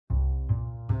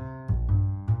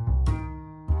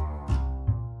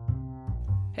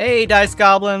Hey, Dice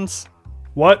Goblins!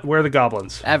 What? Where are the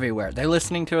goblins? Everywhere. They're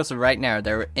listening to us right now.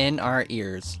 They're in our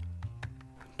ears.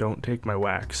 Don't take my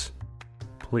wax.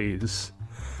 Please.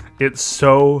 It's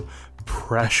so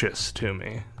precious to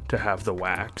me to have the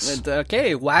wax. It's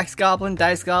okay, Wax Goblin,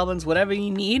 Dice Goblins, whatever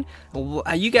you need.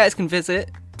 You guys can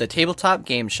visit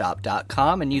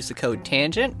thetabletopgameshop.com and use the code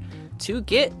TANGENT to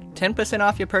get 10%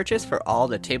 off your purchase for all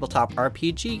the tabletop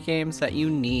RPG games that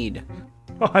you need.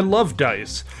 Oh, I love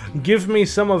dice. Give me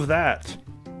some of that.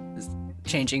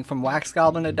 Changing from Wax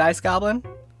Goblin to Dice Goblin?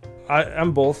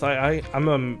 I'm both.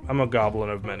 I'm a goblin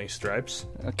of many stripes.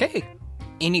 Okay.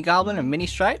 Any goblin of many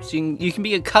stripes. You can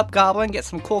be a cup goblin, get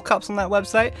some cool cups on that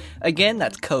website. Again,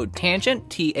 that's code TANGENT,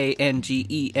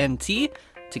 TANGENT,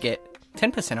 to get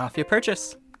 10% off your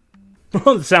purchase.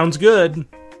 Oh, sounds good.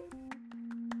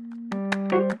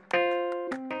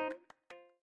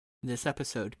 This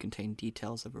episode contained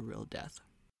details of a real death.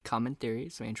 Common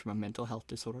theories range from a mental health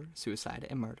disorder, suicide,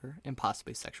 and murder, and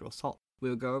possibly sexual assault. We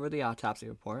will go over the autopsy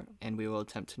report, and we will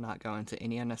attempt to not go into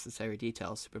any unnecessary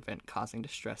details to prevent causing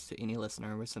distress to any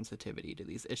listener with sensitivity to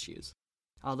these issues.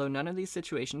 Although none of these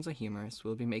situations are humorous,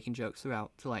 we'll be making jokes throughout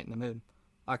to lighten the mood.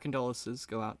 Our condolences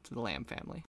go out to the Lamb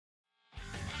family.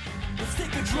 Let's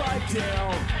take a drive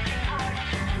down.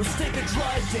 Let's take a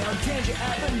drive down Tangent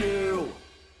Avenue.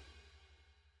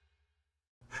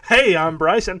 Hey, I'm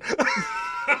Bryson.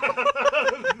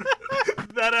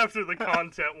 That after the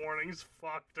content warning's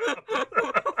fucked up.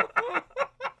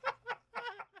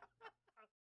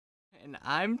 And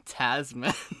I'm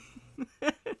Tasman.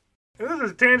 This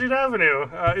is Tangent Avenue.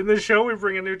 In this show, we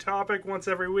bring a new topic once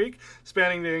every week,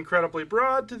 spanning the incredibly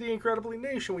broad to the incredibly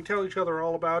niche, and we tell each other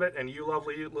all about it, and you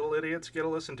lovely little idiots get to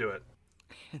listen to it.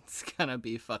 It's gonna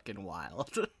be fucking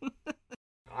wild.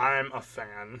 I'm a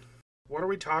fan. What are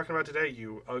we talking about today,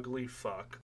 you ugly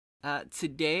fuck?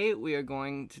 Today we are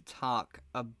going to talk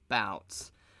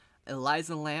about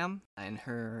Elisa Lam and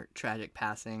her tragic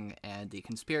passing and the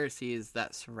conspiracies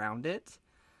that surround it.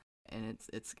 And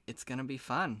it's gonna be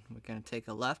fun. We're gonna take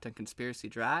a left on Conspiracy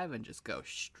Drive and just go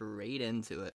straight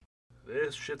into it.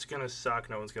 This shit's gonna suck.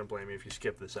 No one's gonna blame me if you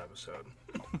skip this episode.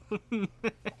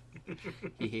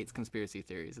 He hates conspiracy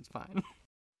theories. It's fine.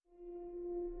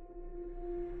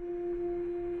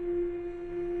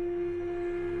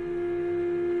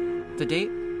 The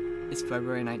date is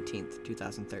February 19th,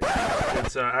 2013.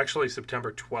 It's actually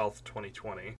September 12th,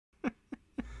 2020.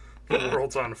 The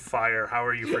world's on fire. How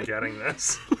are you forgetting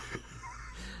this?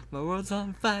 My world's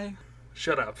on fire.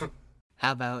 Shut up.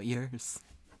 How about yours?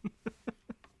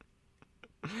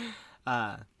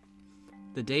 The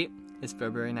date is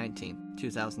February 19th,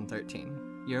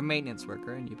 2013. You're a maintenance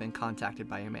worker and you've been contacted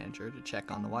by your manager to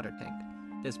check on the water tank.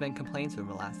 There's been complaints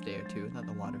over the last day or two that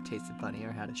the water tasted funny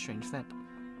or had a strange scent.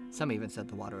 Some even said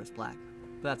the water was black.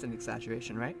 But that's an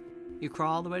exaggeration, right? You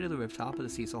crawl all the way to the rooftop of the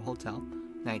Cecil Hotel,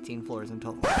 19 floors in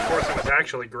total. Of course, it was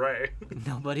actually gray.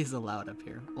 Nobody's allowed up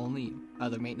here. Only you,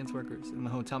 other maintenance workers, and the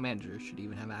hotel manager should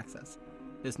even have access.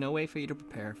 There's no way for you to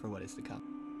prepare for what is to come.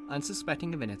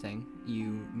 Unsuspecting of anything,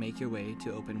 you make your way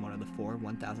to open one of the 4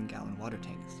 1,000-gallon water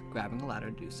tanks, grabbing a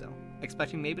ladder to do so.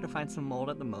 Expecting maybe to find some mold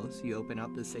at the most, you open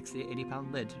up the 60 to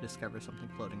 80-pound lid to discover something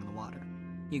floating in the water.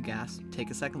 You gasp,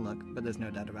 take a second look, but there's no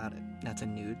doubt about it. That's a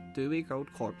nude,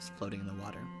 3-week-old corpse floating in the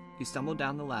water. You stumble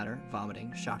down the ladder,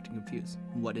 vomiting, shocked and confused.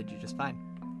 What did you just find?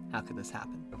 How could this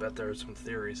happen? I bet there are some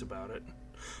theories about it.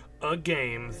 A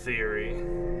game theory.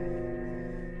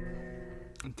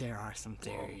 There are some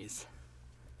theories.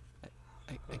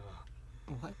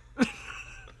 What?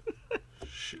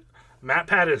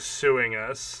 MatPat is suing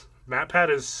us.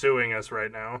 MatPat is suing us right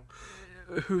now.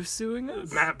 Who's suing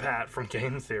us? MatPat from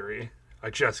Game Theory. I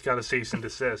just got a cease and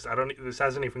desist. This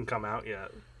hasn't even come out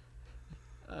yet.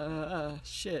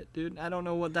 Shit, dude. I don't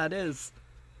know what that is.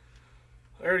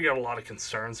 I already got a lot of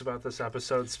concerns about this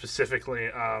episode. Specifically,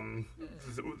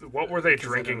 what were they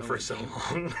drinking for so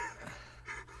long?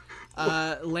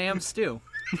 Lamb stew.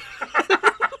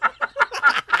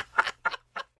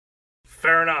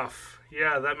 Fair enough.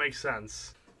 Yeah, that makes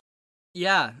sense.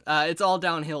 Yeah, it's all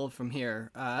downhill from here.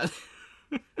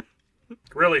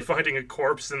 Really, finding a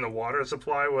corpse in the water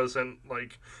supply was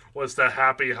the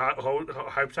happy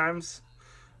hype times?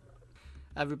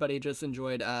 Everybody just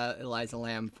enjoyed Elisa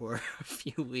Lam for a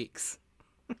few weeks.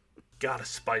 Gotta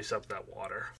spice up that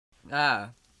water.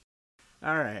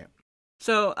 Alright.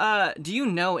 So, do you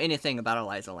know anything about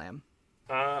Elisa Lam?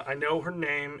 I know her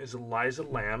name is Elisa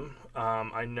Lam.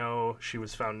 I know she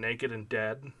was found naked and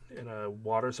dead in a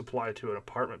water supply to an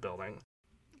apartment building.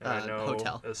 And I know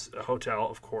hotel. A hotel,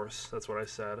 of course. That's what I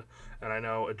said. And I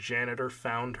know a janitor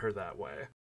found her that way.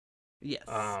 Yes.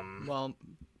 Well,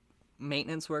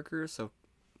 maintenance workers, so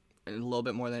a little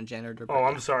bit more than a janitor. Oh,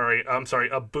 I'm sorry.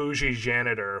 A bougie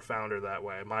janitor found her that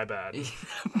way. My bad.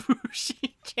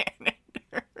 Bougie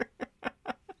janitor.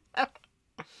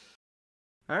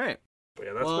 All right. But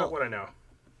yeah, that's about what I know.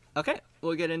 Okay,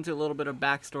 we'll get into a little bit of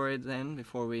backstory then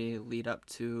before we lead up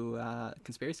to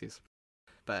conspiracies.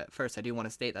 But first, I do want to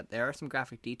state that there are some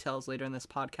graphic details later in this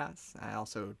podcast. I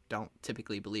also don't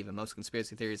typically believe in most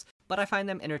conspiracy theories, but I find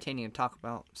them entertaining to talk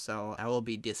about, so I will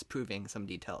be disproving some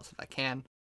details if I can,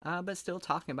 but still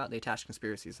talking about the attached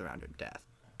conspiracies around her death.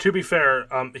 To be fair,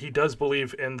 he does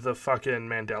believe in the fucking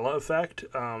Mandela effect,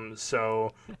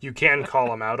 so you can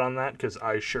call him out on that, because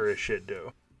I sure as shit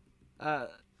do.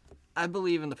 I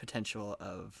believe in the potential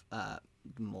of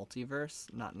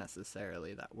multiverse, not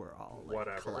necessarily that we're all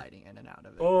colliding in and out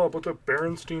of it. Oh, but the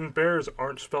Berenstein Bears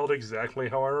aren't spelled exactly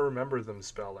how I remember them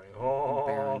spelling. Oh,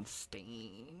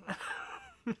 Berenstein.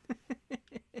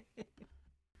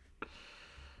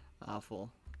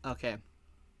 Awful. Okay.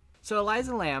 So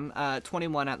Eliza Lam,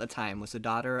 21 at the time, was the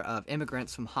daughter of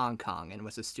immigrants from Hong Kong and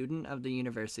was a student of the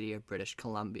University of British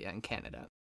Columbia in Canada.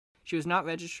 She was not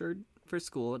registered for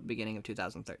school at the beginning of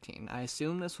 2013. I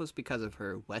assume this was because of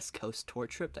her West Coast tour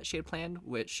trip that she had planned,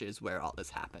 which is where all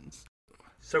this happens.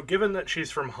 So given that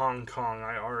she's from Hong Kong,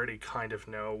 I already kind of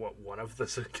know what one of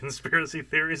the conspiracy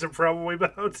theories are probably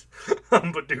about.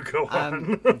 But do go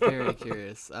on. I'm very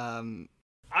curious. I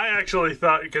actually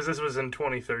thought, because this was in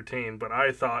 2013, but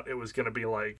I thought it was going to be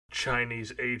like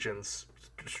Chinese agents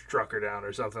struck her down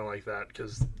or something like that,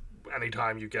 because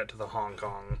anytime you get to the Hong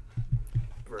Kong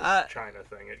versus China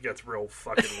thing, it gets real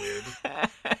fucking weird.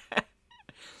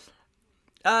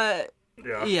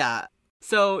 Yeah.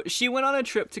 So she went on a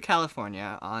trip to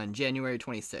California on January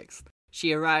 26th.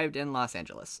 She arrived in Los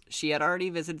Angeles. She had already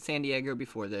visited San Diego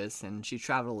before this, and she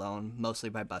traveled alone, mostly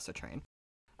by bus or train.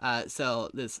 So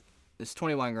this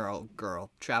 21-year-old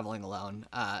girl traveling alone,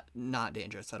 not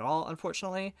dangerous at all,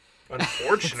 unfortunately.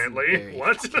 Unfortunately?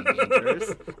 What?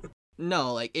 Dangerous.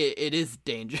 No, like, it is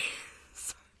dangerous.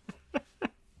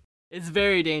 It's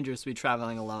very dangerous to be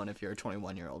traveling alone if you're a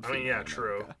 21-year-old. I mean, yeah,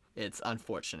 true. It's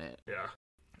unfortunate. Yeah.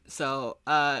 So,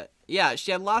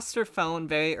 she had lost her phone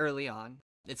very early on.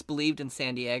 It's believed in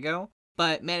San Diego,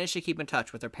 but managed to keep in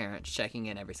touch with her parents, checking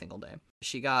in every single day.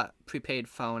 She got prepaid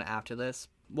phone after this.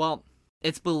 Well,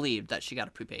 it's believed that she got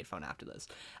a prepaid phone after this.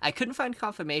 I couldn't find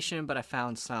confirmation, but I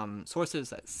found some sources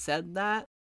that said that.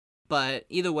 But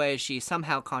either way, she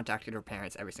somehow contacted her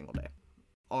parents every single day.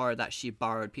 Or that she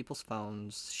borrowed people's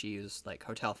phones. She used, like,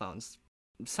 hotel phones.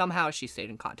 Somehow she stayed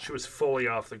in contact. She was fully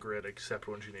off the grid except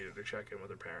when she needed to check in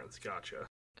with her parents. Gotcha.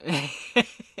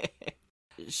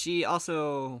 She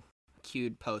also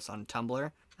queued posts on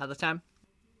Tumblr at the time.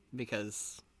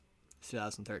 Because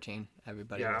 2013,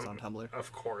 everybody was on Tumblr.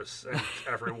 Of course. And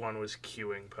everyone was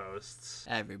queuing posts.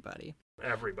 Everybody.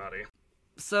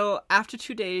 So, after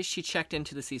 2 days, she checked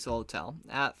into the Cecil Hotel.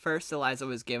 At first, Eliza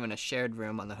was given a shared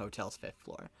room on the hotel's 5th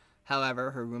floor.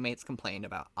 However, her roommates complained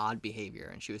about odd behavior,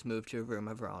 and she was moved to a room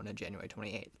of her own on January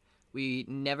 28th. We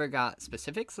never got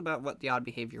specifics about what the odd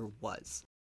behavior was.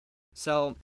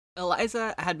 So,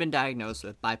 Eliza had been diagnosed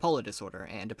with bipolar disorder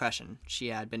and depression. She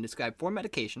had been prescribed 4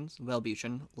 medications,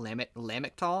 Wellbutrin,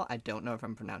 Lamictal, I don't know if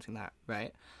I'm pronouncing that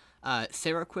right,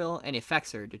 Seroquel, and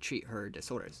Effexor to treat her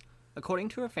disorders. According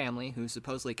to her family, who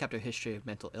supposedly kept her history of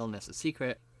mental illness a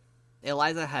secret,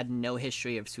 Eliza had no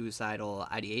history of suicidal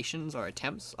ideations or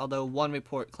attempts, although one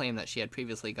report claimed that she had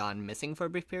previously gone missing for a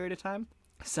brief period of time.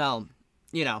 So,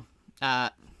 yeah.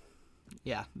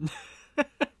 Yeah,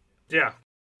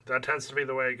 that tends to be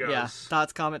the way it goes. Yeah,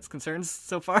 thoughts, comments, concerns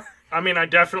so far? I mean, I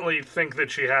definitely think that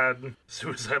she had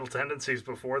suicidal tendencies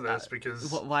before this,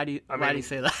 because... Why do you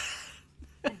say that?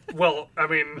 Well, I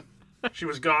mean... She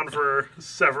was gone for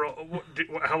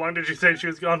how long did you say she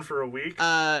was gone for? A week?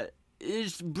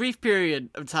 It's a brief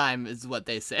period of time is what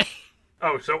they say.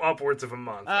 Oh, so upwards of a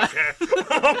month. Okay.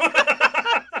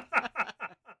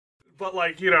 But,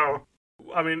 like,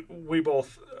 I mean, we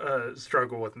both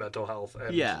struggle with mental health.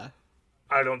 And yeah.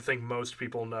 I don't think most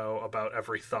people know about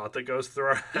every thought that goes through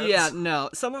our heads. Yeah,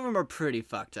 no. Some of them are pretty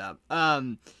fucked up.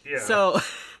 Yeah. So,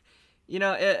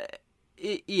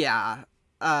 yeah.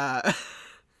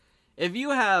 If you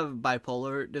have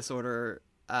bipolar disorder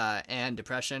and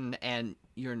depression and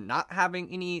you're not having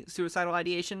any suicidal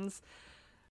ideations,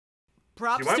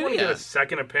 props to you. You might want to get a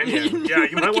second opinion. Yeah,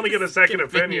 you might want to get a second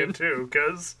opinion too,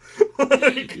 because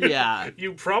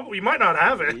you might not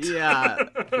have it.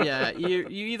 Yeah. You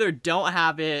either don't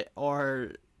have it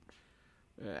or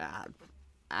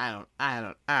I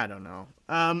don't know.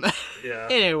 Yeah.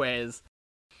 Anyways.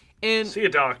 See a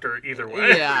doctor either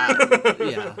way.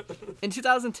 Yeah. In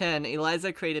 2010,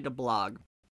 Eliza created a blog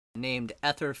named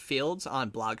Ether Fields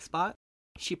on Blogspot.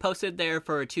 She posted there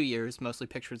for 2 years, mostly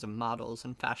pictures of models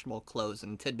and fashionable clothes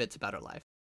and tidbits about her life,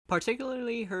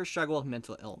 particularly her struggle with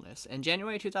mental illness. In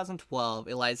January 2012,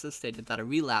 Elisa stated that a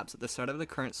relapse at the start of the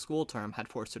current school term had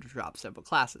forced her to drop several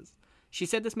classes. She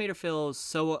said this made her feel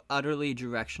so utterly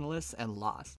directionless and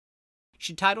lost.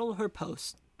 She titled her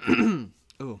post, ooh,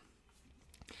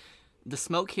 the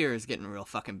smoke here is getting real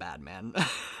fucking bad, man.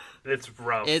 It's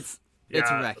rough. It's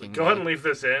wrecking. Go ahead and leave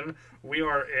this in.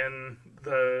 We're in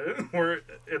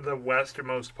the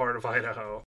westernmost part of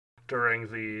Idaho during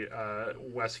the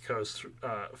West Coast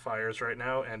fires right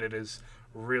now, and it is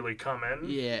really coming.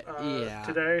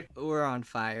 Today we're on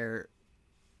fire.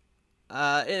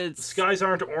 Skies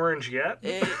aren't orange yet.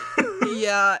 We're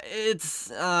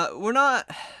not.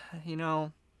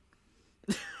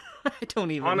 I don't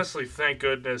even. Honestly, thank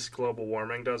goodness global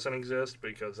warming doesn't exist,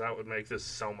 because that would make this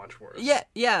so much worse.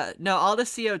 Yeah. No, all the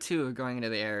CO2 going into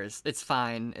the air it's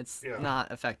fine. It's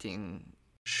not affecting.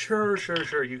 Sure.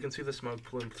 You can see the smoke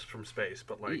plumes from space,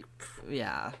 but like.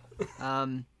 Yeah.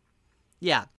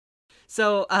 Yeah.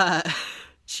 So,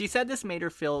 she said this made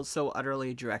her feel so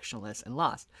utterly directionless and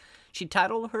lost. She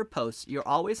titled her post, "You're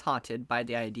always haunted by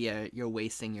the idea you're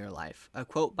wasting your life." A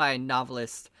quote by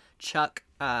novelist Chuck,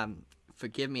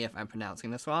 forgive me if I'm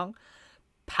pronouncing this wrong,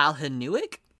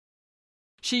 Palahniuk?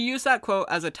 She used that quote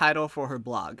as a title for her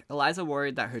blog. Elisa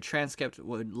worried that her transcript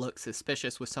would look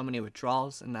suspicious with so many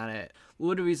withdrawals and that it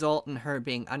would result in her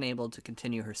being unable to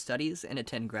continue her studies and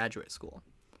attend graduate school.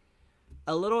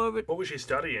 What was she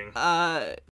studying?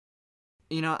 I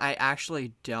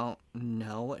actually don't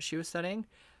know what she was studying.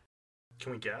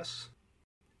 Can we guess?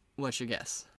 What's your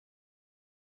guess?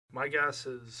 My guess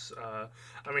is,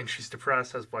 she's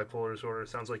depressed, has bipolar disorder.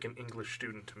 Sounds like an English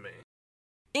student to me.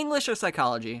 English or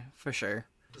psychology, for sure.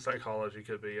 Psychology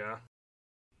could be, yeah.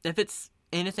 If it's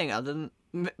anything other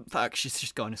than... Fuck, she's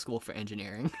just going to school for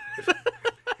engineering.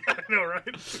 I know,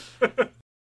 right?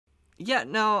 Yeah,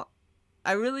 no,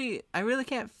 I really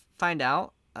can't find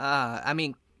out. I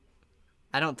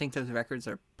don't think those records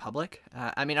are public.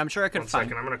 I'm sure I could find... 1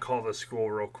 second, I'm going to call the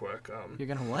school real quick. You're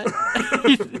going to what?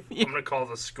 I'm going to call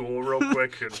the school real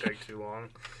quick. Shouldn't take too long.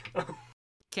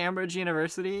 Cambridge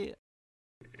University?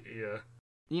 Yeah.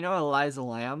 You know Eliza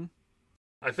Lamb?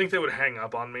 I think they would hang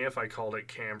up on me if I called it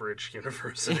Cambridge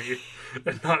University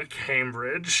and not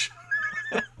Cambridge.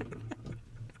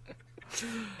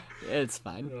 It's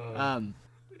fine.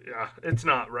 Yeah, it's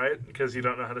not, right? Because you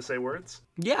don't know how to say words?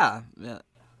 Yeah.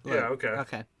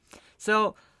 Okay.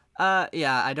 So,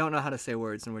 I don't know how to say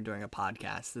words and we're doing a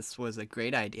podcast. This was a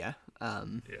great idea.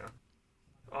 Yeah.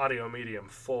 Audio medium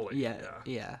fully.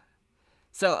 Yeah.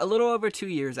 So, a little over 2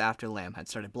 years after Lamb had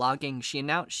started blogging, she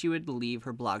announced she would leave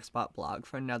her Blogspot blog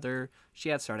for another she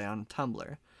had started on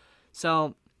Tumblr.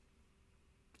 So,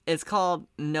 it's called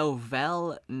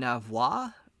Nouvelle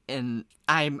Navoie, and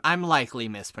I'm likely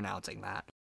mispronouncing that.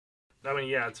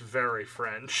 It's very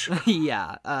French.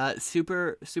 Yeah,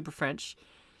 super French.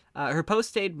 Her post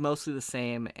stayed mostly the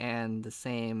same, and the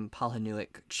same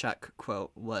Palahniuk Chuck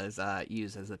quote was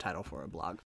used as the title for her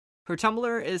blog. Her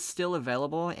Tumblr is still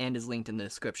available and is linked in the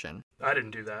description. I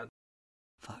didn't do that.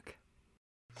 Fuck.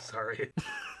 Sorry.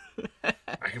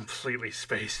 I completely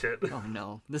spaced it. Oh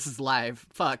no, this is live.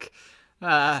 Fuck.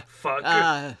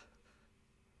 Fuck.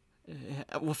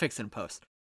 We'll fix it in post.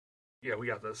 Yeah, we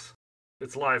got this.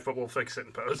 It's live, but we'll fix it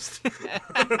in post.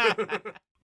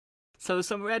 So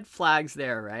some red flags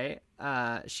there, right?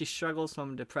 She struggles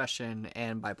from depression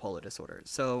and bipolar disorder.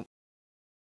 So,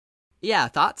 yeah,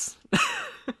 thoughts?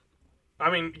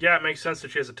 It makes sense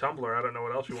that she has a Tumblr. I don't know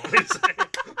what else you want me to say.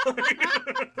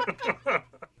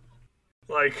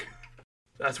 Like,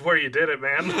 that's where you did it,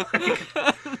 man.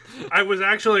 I was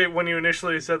actually, when you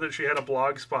initially said that she had a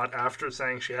blog spot after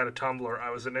saying she had a Tumblr, I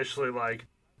was initially like,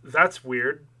 that's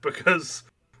weird, because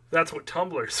that's what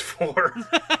Tumblr's for.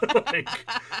 Like,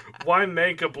 why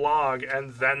make a blog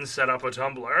and then set up a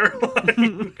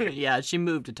Tumblr? Like, yeah, she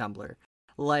moved to Tumblr,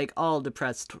 like all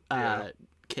depressed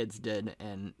kids did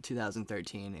in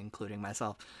 2013, including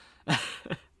myself.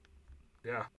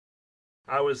 Yeah,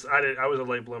 I was a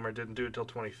late bloomer. Didn't do it till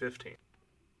 2015.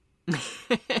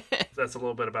 That's a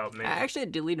little bit about me. I actually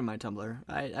deleted my Tumblr.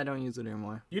 I don't use it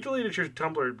anymore. You deleted your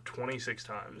Tumblr 26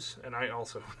 times, and I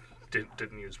also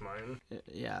didn't use mine.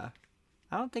 Yeah.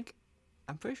 I'm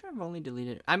pretty sure I've only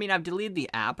deleted... I've deleted the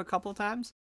app a couple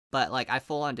times, but, I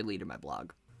full-on deleted my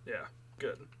blog. Yeah,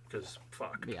 good, because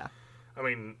fuck. Yeah.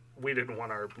 We didn't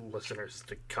want our listeners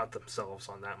to cut themselves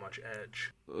on that much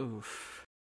edge. Oof.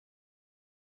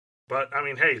 But,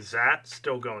 hey, Zat's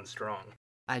still going strong.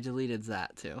 I deleted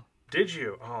Zat, too. Did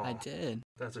you? Oh. I did.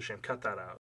 That's a shame. Cut that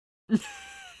out.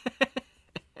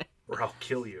 Or I'll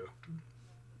kill you.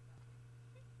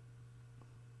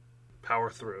 Power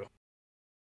through.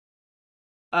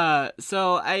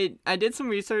 So I did some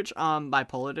research on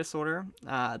bipolar disorder.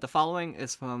 The following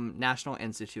is from National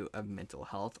Institute of Mental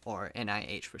Health, or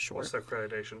NIH for short. What's the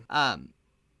accreditation?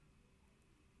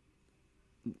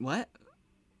 What?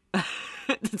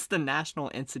 It's the National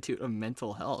Institute of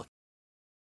Mental Health.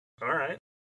 All right.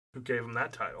 Who gave him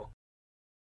that title?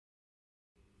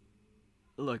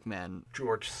 Look, man.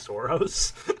 George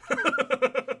Soros?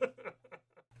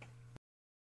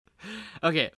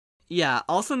 Okay. Yeah,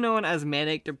 also known as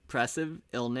manic depressive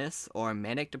illness or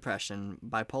manic depression,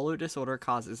 bipolar disorder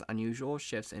causes unusual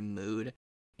shifts in mood,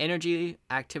 energy,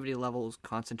 activity levels,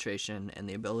 concentration, and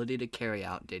the ability to carry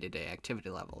out day-to-day activity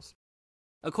levels.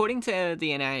 According to the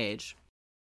NIH,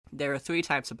 there are 3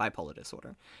 types of bipolar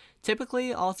disorder.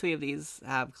 Typically, all 3 of these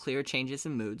have clear changes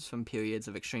in moods from periods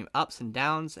of extreme ups and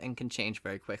downs and can change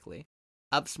very quickly.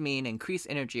 Ups mean increased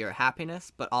energy or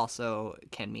happiness, but also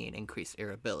can mean increased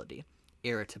irritability.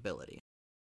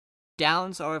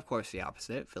 Downs are, of course, the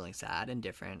opposite, feeling sad,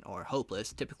 indifferent, or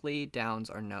hopeless. Typically, downs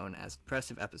are known as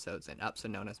depressive episodes, and ups are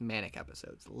known as manic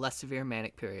episodes. Less severe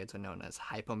manic periods are known as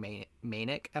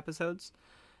hypomanic episodes.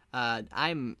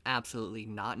 I'm absolutely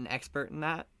not an expert in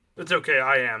that. It's okay,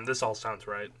 I am. This all sounds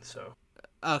right, so.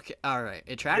 Okay, alright.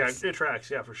 It tracks? Yeah, it tracks,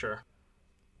 yeah, for sure.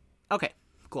 Okay,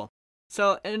 cool.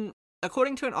 So,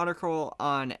 according to an article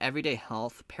on Everyday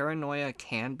Health, paranoia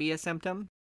can be a symptom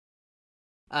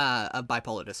of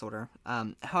bipolar disorder.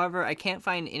 However, I can't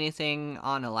find anything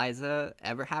on Elisa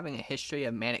ever having a history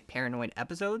of manic paranoid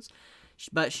episodes,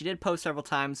 but she did post several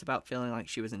times about feeling like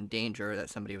she was in danger, that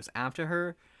somebody was after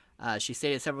her. She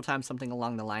stated several times something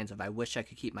along the lines of, "I wish I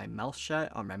could keep my mouth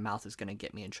shut, or my mouth is going to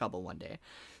get me in trouble one day."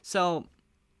 So,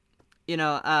 you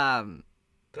know,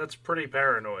 that's pretty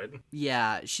paranoid.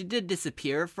 Yeah, she did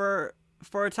disappear for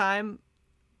a time.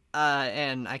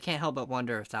 And I can't help but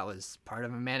wonder if that was part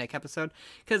of a manic episode.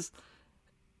 Because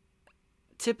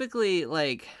typically,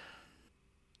 like,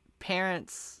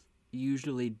 parents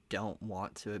usually don't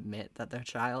want to admit that their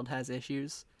child has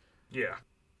issues. Yeah.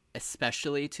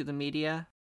 Especially to the media.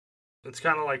 It's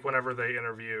kind of like whenever they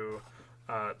interview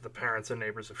the parents and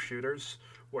neighbors of shooters,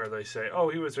 where they say, "Oh,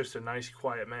 he was just a nice,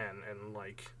 quiet man," and,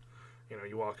 like, you know,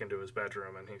 you walk into his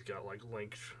bedroom and he's got, like,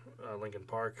 Linkin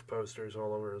Park posters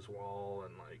all over his wall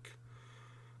and,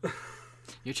 like...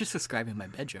 You're just describing my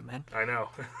bedroom, man. I know.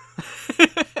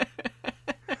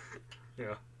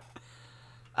 Yeah.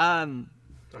 I'm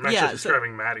actually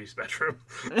describing Maddie's bedroom.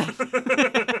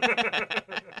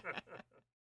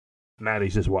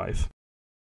 Maddie's his wife.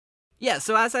 Yeah,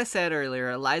 so as I said earlier,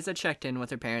 Eliza checked in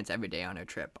with her parents every day on her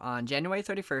trip. On January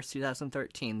 31st,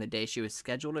 2013, the day she was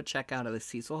scheduled to check out of the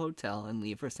Cecil Hotel and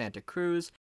leave for Santa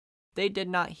Cruz, they did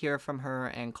not hear from her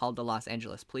and called the Los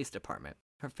Angeles Police Department.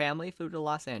 Her family flew to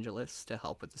Los Angeles to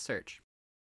help with the search.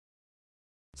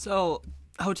 So,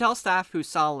 hotel staff who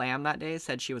saw Lamb that day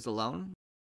said she was alone.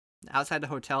 Outside the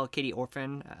hotel, Katie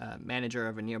Orphan, manager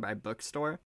of a nearby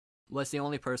bookstore, was the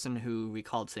only person who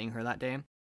recalled seeing her that day.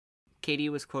 Katie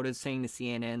was quoted saying to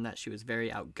CNN that she was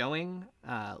very outgoing,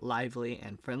 lively,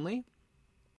 and friendly,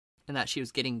 and that she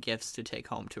was getting gifts to take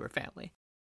home to her family.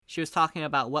 She was talking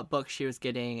about what books she was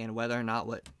getting and whether or not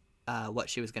what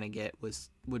she was going to get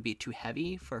would be too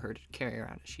heavy for her to carry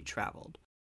around as she traveled.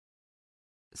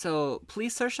 So,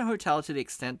 police searched the hotel to the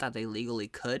extent that they legally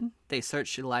could. They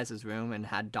searched Eliza's room and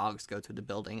had dogs go through the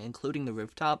building, including the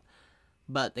rooftop,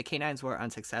 but the canines were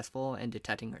unsuccessful in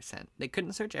detecting her scent. They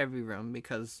couldn't search every room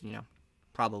because,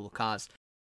 probable cause.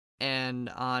 And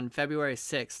on February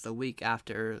 6th, the week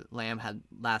after Lamb had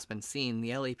last been seen, the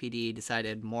LAPD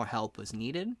decided more help was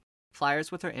needed. Flyers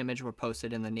with her image were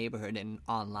posted in the neighborhood and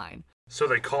online. So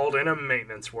they called in a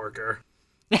maintenance worker.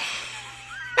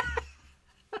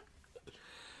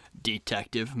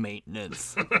 Detective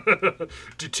maintenance.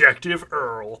 Detective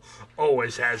Earl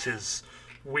always has his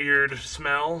weird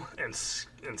smell and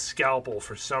scalpel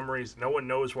for some reason. No one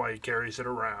knows why he carries it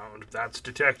around. That's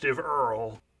Detective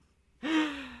Earl.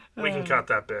 We can cut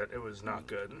that bit. It was not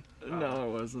good. No,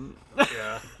 it wasn't.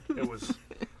 Yeah, it was.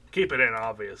 Keep it in,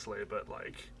 obviously, but,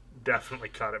 definitely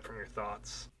cut it from your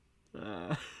thoughts.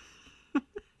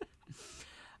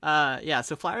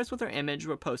 So flyers with her image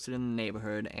were posted in the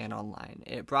neighborhood and online.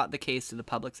 It brought the case to the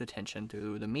public's attention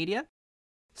through the media.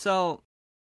 So,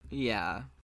 yeah.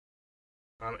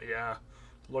 Yeah.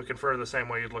 Looking for her the same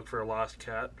way you'd look for a lost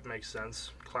cat. Makes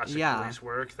sense. Classic police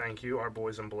work. Thank you, our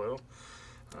boys in blue.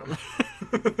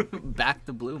 Back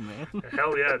the blue, man.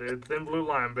 Hell yeah, dude. Thin blue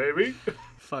line, baby.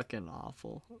 Fucking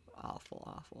awful.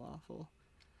 Awful.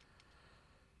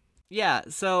 Yeah,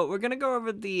 so we're going to go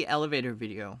over the elevator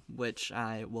video, which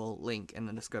I will link in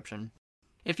the description.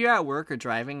 If you're at work or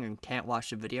driving and can't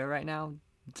watch the video right now,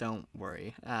 don't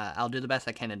worry. I'll do the best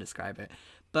I can to describe it.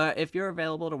 But if you're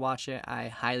available to watch it, I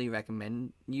highly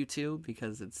recommend you to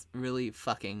because it's really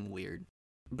fucking weird.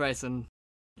 Bryson.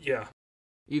 Yeah.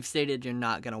 You've stated you're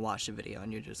not going to watch the video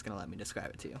and you're just going to let me describe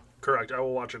it to you. Correct. I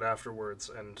will watch it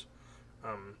afterwards and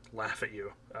laugh at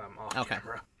you off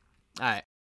camera. All right.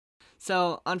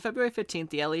 So, on February 15th,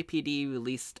 the LAPD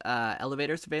released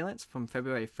elevator surveillance from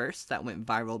February 1st that went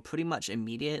viral pretty much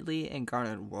immediately and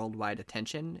garnered worldwide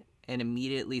attention and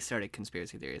immediately started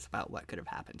conspiracy theories about what could have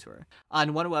happened to her.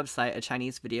 On one website, a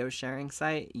Chinese video sharing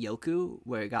site, Youku,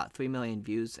 where it got 3 million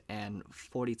views and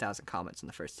 40,000 comments in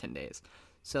the first 10 days.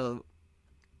 So,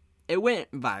 it went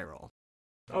viral.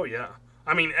 Oh, yeah.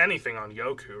 I mean, anything on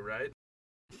Youku, right?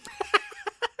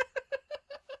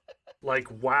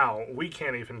 Like, wow, we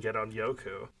can't even get on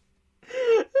Youku.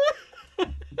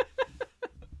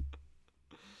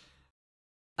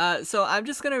 So I'm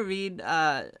just going to read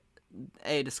a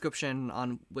description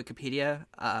on Wikipedia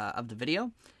of the video,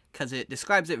 because it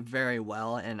describes it very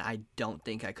well, and I don't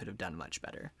think I could have done much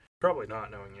better. Probably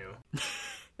not, knowing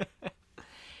you.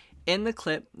 In the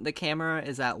clip, the camera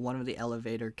is at one of the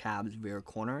elevator cab's rear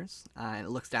corners, and it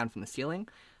looks down from the ceiling,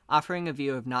 offering a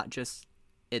view of not just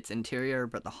its interior,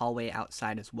 but the hallway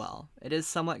outside as well. It is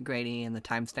somewhat grainy, and the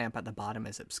timestamp at the bottom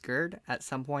is obscured. At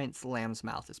some points, Lamb's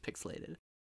mouth is pixelated.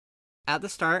 At the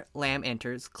start, Lamb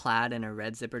enters, clad in a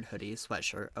red zippered hoodie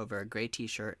sweatshirt over a gray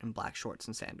t-shirt and black shorts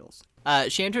and sandals.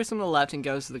 She enters from the left and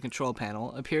goes to the control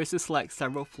panel, appears to select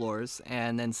several floors,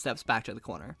 and then steps back to the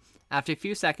corner. After a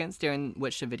few seconds, during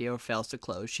which the video fails to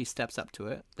close, she steps up to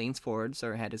it, leans forward so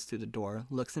her head is through the door,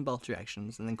 looks in both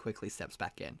directions, and then quickly steps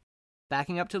back in,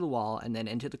 backing up to the wall and then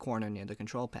into the corner near the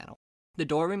control panel. The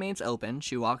door remains open.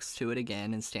 She walks to it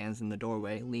again and stands in the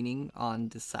doorway, leaning on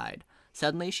the side.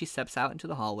 Suddenly, she steps out into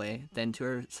the hallway, then to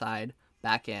her side,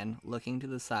 back in, looking to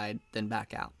the side, then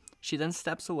back out. She then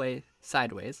steps away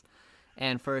sideways,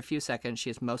 and for a few seconds, she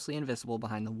is mostly invisible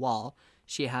behind the wall.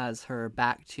 She has her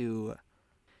back to...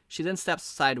 She then steps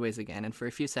sideways again, and for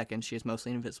a few seconds, she is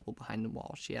mostly invisible behind the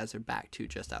wall. She has her back to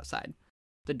just outside.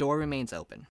 The door remains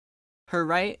open. Her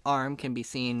right arm can be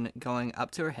seen going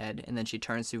up to her head, and then she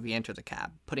turns to re-enter the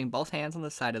cab. Putting both hands on the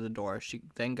side of the door, she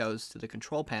then goes to the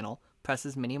control panel,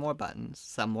 presses many more buttons,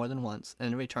 some more than once, and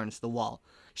then returns to the wall.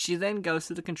 She then goes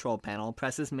to the control panel,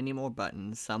 presses many more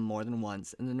buttons, some more than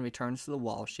once, and then returns to the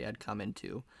wall she had come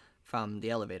into from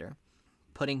the elevator,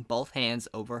 putting both hands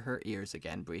over her ears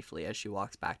again briefly as she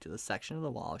walks back to the section of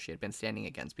the wall she had been standing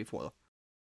against before.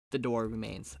 The door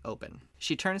remains open.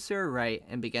 She turns to her right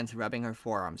and begins rubbing her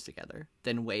forearms together,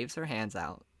 then waves her hands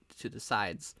out to the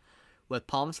sides, with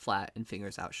palms flat and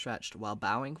fingers outstretched, while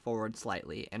bowing forward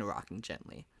slightly and rocking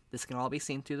gently. This can all be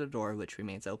seen through the door, which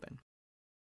remains open.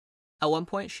 At one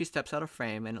point, she steps out of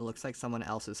frame, and it looks like someone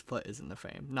else's foot is in the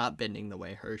frame, not bending the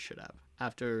way hers should have.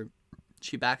 After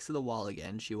she backs to the wall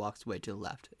again, she walks away to the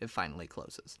left. It finally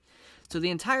closes. So the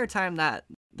entire time that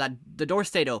the door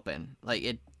stayed open, like,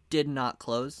 it did not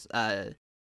close.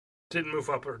 Didn't move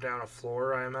up or down a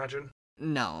floor, I imagine.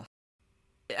 No.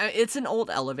 It's an old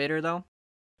elevator, though.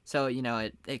 So, you know,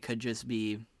 it could just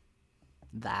be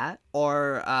that.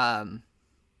 Or,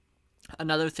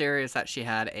 another theory is that she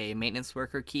had a maintenance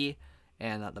worker key,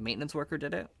 and that the maintenance worker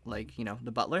did it, like, you know,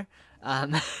 the butler. Oh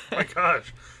my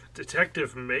gosh.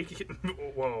 Detective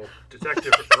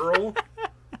Earl?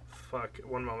 Fuck,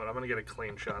 one moment. I'm gonna get a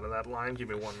clean shot of that line. Give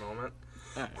me one moment.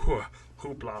 Right. Hoopla,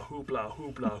 hoopla,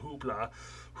 hoopla,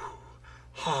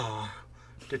 hoopla.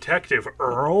 Detective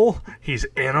Earl? He's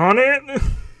in on it?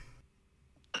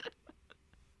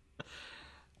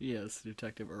 Yes,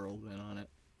 Detective Earl's in on it.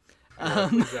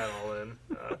 Is that all in?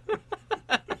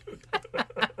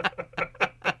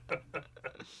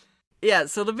 Yeah,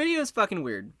 so the video is fucking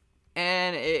weird,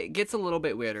 and it gets a little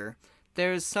bit weirder.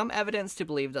 There's some evidence to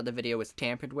believe that the video was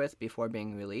tampered with before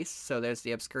being released, so there's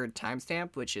the obscured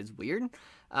timestamp, which is weird.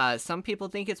 Some people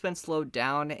think it's been slowed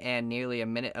down, and nearly a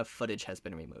minute of footage has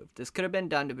been removed. This could have been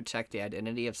done to protect the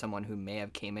identity of someone who may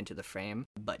have came into the frame,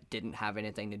 but didn't have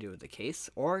anything to do with the case,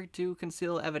 or to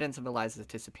conceal evidence of Elisa's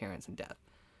disappearance and death.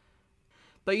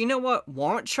 But you know what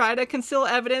won't try to conceal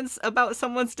evidence about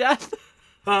someone's death?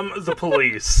 The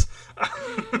police.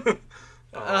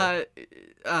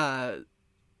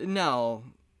 No.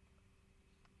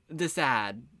 This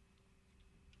ad.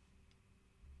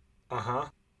 Uh-huh.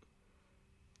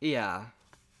 Yeah.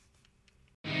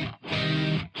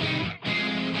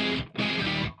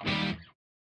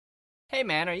 Hey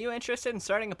man, are you interested in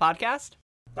starting a podcast?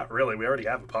 Not really. We already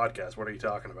have a podcast. What are you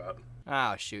talking about?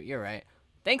 Oh shoot, you're right.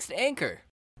 Thanks to Anchor.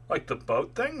 Like the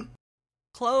boat thing?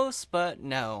 Close, but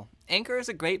no. Anchor is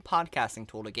a great podcasting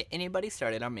tool to get anybody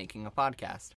started on making a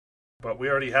podcast. But we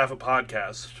already have a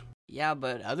podcast. Yeah,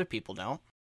 but other people don't.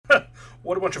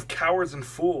 What a bunch of cowards and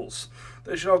fools.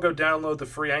 They should all go download the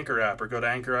free Anchor app or go to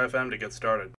Anchor FM to get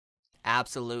started.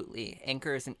 Absolutely.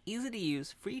 Anchor is an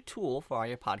easy-to-use, free tool for all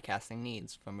your podcasting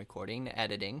needs, from recording to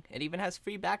editing. It even has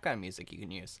free background music you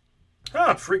can use.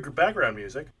 Free background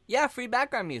music. Yeah, free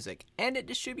background music. And it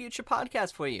distributes your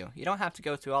podcast for you. You don't have to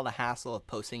go through all the hassle of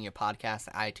posting your podcast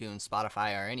to iTunes,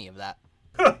 Spotify, or any of that.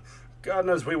 God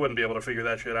knows we wouldn't be able to figure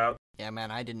that shit out. Yeah,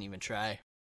 man, I didn't even try.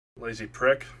 Lazy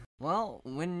prick. Well,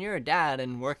 when you're a dad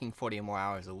and working 40 or more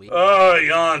hours a week... Oh,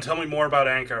 Jan, tell me more about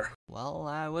Anchor. Well,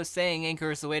 I was saying Anchor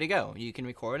is the way to go. You can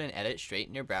record and edit straight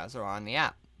in your browser or on the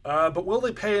app. But will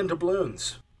they pay in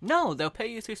doubloons? No, they'll pay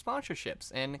you through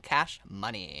sponsorships and cash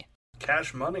money.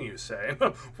 Cash money, you say?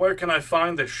 Where can I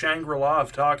find the Shangri-La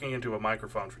of talking into a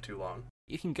microphone for too long?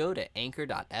 You can go to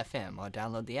anchor.fm or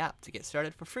download the app to get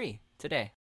started for free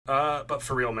today. But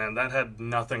for real, man, that had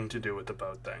nothing to do with the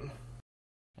boat thing.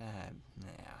 Yeah.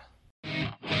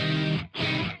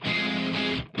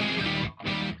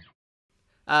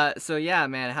 So yeah,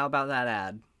 man, how about that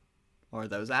ad? Or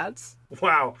those ads?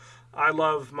 Wow, I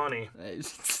love money.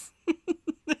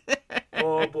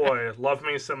 Oh boy, love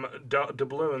me some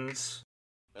doubloons.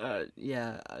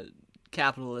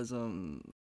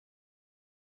 Capitalism.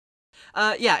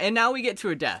 Yeah, and now we get to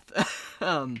her death.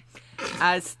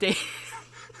 As stated...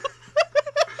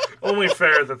 Only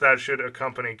fair that should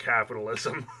accompany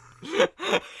capitalism.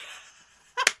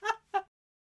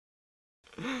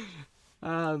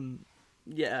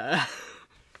 Yeah.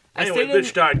 Anyway,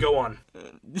 bitch died, go on.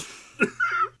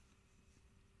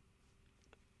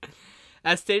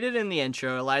 As stated in the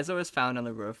intro, Eliza was found on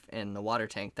the roof in the water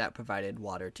tank that provided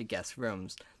water to guest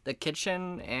rooms, the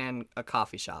kitchen, and a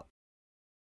coffee shop.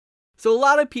 So a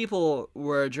lot of people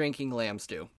were drinking lamb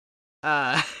stew.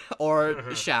 Or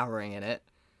showering in it.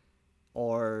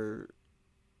 Or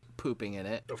pooping in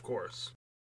it. Of course.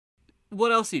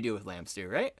 What else do you do with lamb stew,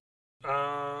 right?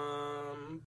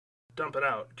 Dump it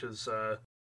out, because,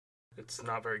 it's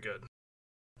not very good.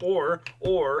 Or,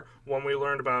 when we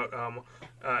learned about,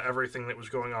 everything that was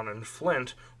going on in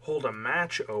Flint, hold a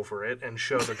match over it and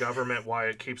show the government why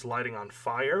it keeps lighting on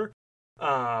fire.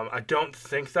 I don't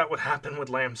think that would happen with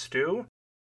lamb stew,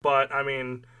 but, I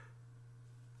mean...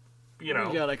 You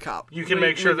know, you can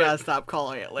make sure we gotta stop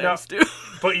calling it lamb stew.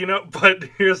 But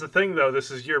here's the thing, though. This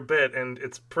is your bit, and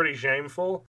it's pretty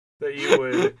shameful that you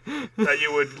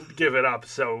would give it up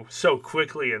so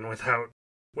quickly and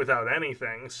without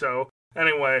anything. So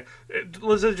anyway,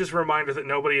 let's just remind us that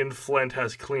nobody in Flint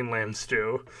has clean lamb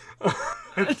stew.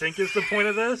 I think is the point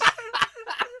of this.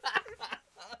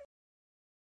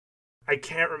 I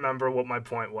can't remember what my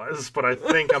point was, but I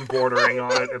think I'm bordering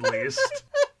on it at least.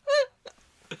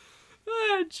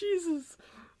 Ah, Jesus.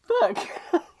 Fuck.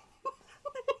 I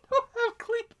don't have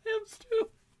clean lamb stew.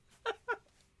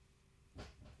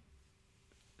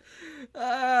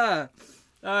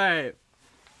 Alright.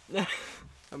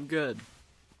 I'm good.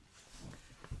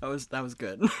 That was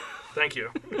good. Thank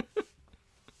you.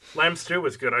 Lamb stew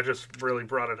was good. I just really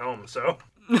brought it home, so.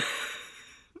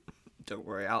 Don't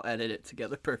worry, I'll edit it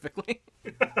together perfectly.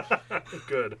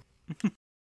 Good.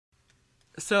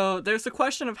 So, there's the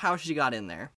question of how she got in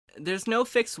there. There's no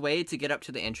fixed way to get up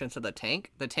to the entrance of the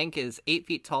tank. The tank is 8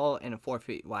 feet tall and 4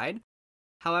 feet wide.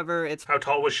 However, it's... How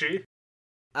tall was she?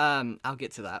 I'll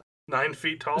get to that. 9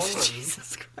 feet tall?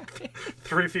 Jesus Christ.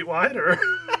 3 feet wide, or?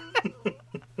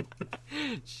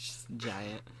 She's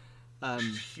giant.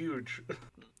 She's huge.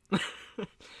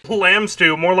 Lamb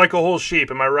stew, more like a whole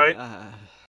sheep, am I right?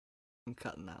 I'm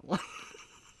cutting that one.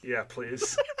 Yeah,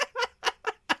 please.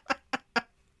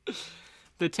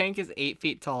 The tank is 8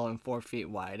 feet tall and 4 feet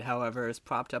wide. However, it's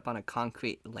propped up on a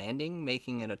concrete landing,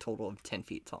 making it a total of 10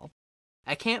 feet tall.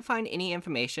 I can't find any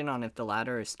information on if the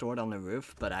ladder is stored on the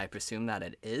roof, but I presume that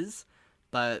it is.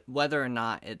 But whether or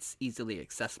not it's easily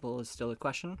accessible is still a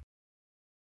question.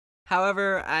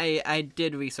 However, I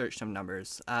did research some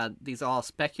numbers. These are all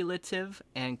speculative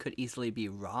and could easily be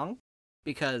wrong,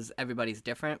 because everybody's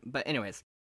different. But anyways,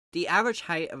 the average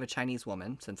height of a Chinese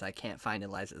woman, since I can't find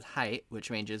Eliza's height, which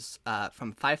ranges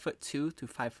from 5'2" to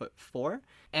 5'4",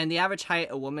 and the average height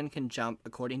a woman can jump,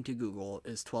 according to Google,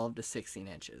 is 12 to 16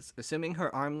 inches. Assuming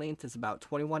her arm length is about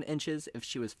 21 inches, if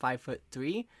she was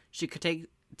 5'3", she could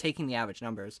taking the average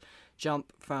numbers,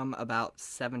 jump from about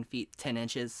 7 feet 10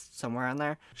 inches, somewhere on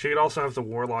there. She could also have the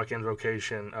Warlock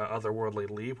invocation, Otherworldly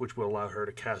Leap, which would allow her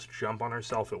to cast Jump on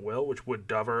herself at will, which would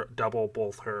double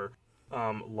both her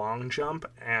long jump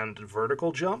and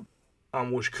vertical jump.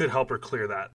 which could help her clear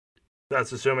that.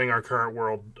 That's assuming our current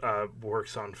world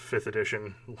works on 5th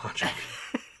edition logic.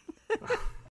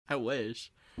 I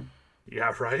wish.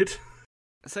 Yeah, right?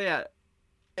 So yeah,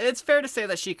 it's fair to say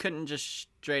that she couldn't just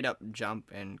straight up jump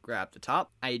and grab the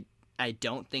top. I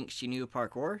don't think she knew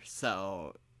parkour,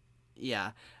 so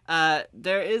yeah.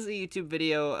 There is a YouTube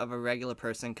video of a regular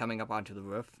person coming up onto the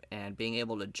roof and being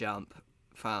able to jump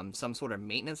from some sort of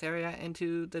maintenance area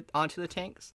onto the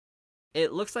tanks.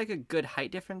 It looks like a good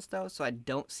height difference, though, so I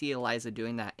don't see Eliza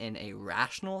doing that in a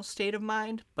rational state of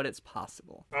mind, but it's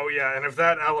possible. Oh, yeah, and if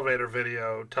that elevator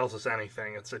video tells us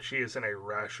anything, it's that she is in a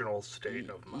rational state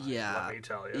of mind, let me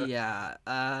tell you. Yeah,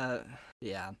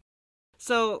 yeah.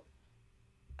 So,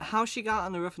 how she got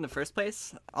on the roof in the first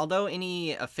place, although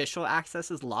any official access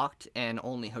is locked and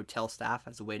only hotel staff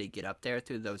has a way to get up there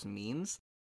through those means,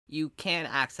 you can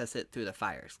access it through the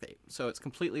fire escape. So it's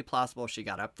completely plausible she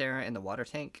got up there in the water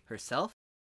tank herself.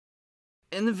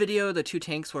 In the video, the 2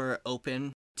 tanks were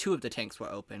open. 2 of the tanks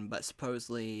were open, but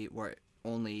supposedly were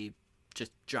only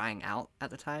just drying out at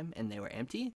the time, and they were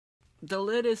empty. The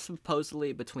lid is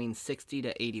supposedly between 60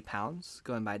 to 80 pounds.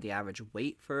 Going by the average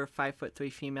weight for a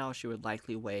 5'3" female, she would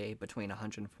likely weigh between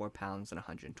 104 pounds and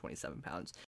 127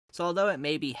 pounds. So although it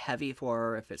may be heavy for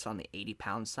her if it's on the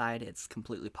 80-pound side, it's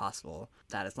completely possible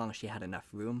that as long as she had enough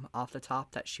room off the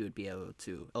top that she would be able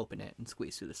to open it and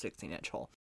squeeze through the 16-inch hole.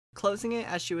 Closing it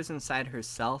as she was inside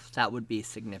herself, that would be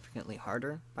significantly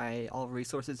harder by all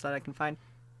resources that I can find.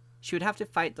 She would have to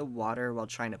fight the water while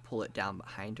trying to pull it down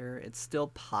behind her. It's still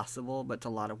possible, but it's a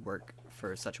lot of work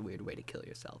for such a weird way to kill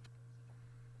yourself.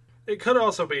 It could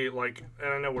also be, like,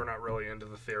 and I know we're not really into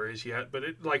the theories yet, but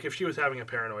if she was having a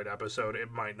paranoid episode,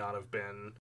 it might not have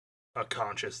been a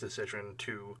conscious decision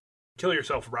to kill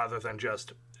yourself rather than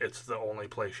just, it's the only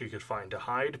place she could find to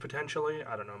hide, potentially.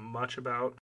 I don't know much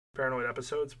about paranoid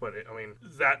episodes, but,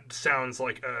 that sounds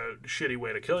like a shitty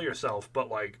way to kill yourself, but,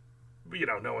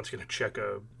 no one's going to check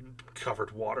a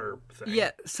covered water thing.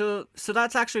 Yeah, so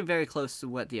that's actually very close to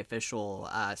what the official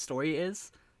story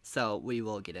is, so we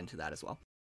will get into that as well.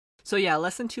 So yeah,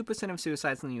 less than 2% of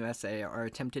suicides in the USA are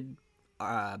attempted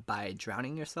by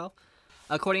drowning yourself,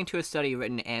 according to a study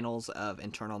written in Annals of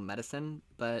Internal Medicine,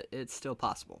 but it's still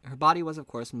possible. Her body was, of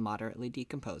course, moderately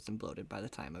decomposed and bloated by the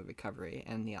time of recovery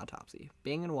and the autopsy.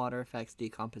 Being in water affects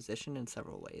decomposition in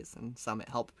several ways, and some it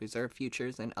helps preserve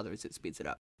futures, and others it speeds it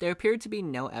up. There appeared to be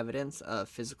no evidence of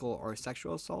physical or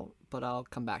sexual assault, but I'll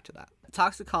come back to that.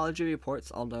 Toxicology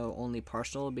reports, although only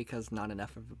partial because not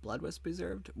enough of the blood was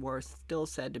preserved, were still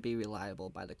said to be reliable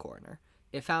by the coroner.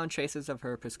 It found traces of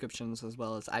her prescriptions as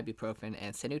well as ibuprofen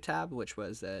and Sinutab, which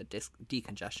was a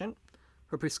decongestant.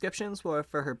 Her prescriptions were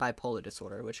for her bipolar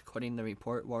disorder, which according to the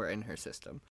report were in her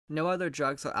system. No other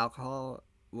drugs or alcohol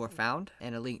were found,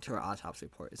 and a link to her autopsy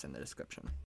report is in the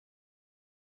description.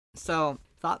 So,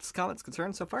 thoughts, comments,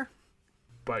 concerns so far?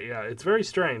 But yeah, it's very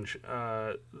strange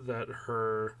that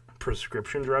her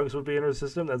prescription drugs would be in her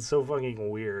system. That's so fucking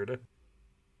weird.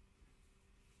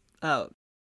 Oh,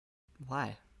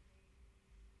 why?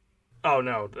 Oh,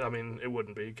 no, I mean, it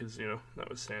wouldn't be, because, that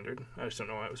was standard. I just don't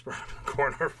know why it was brought up in the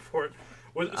coroner report.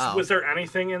 Was there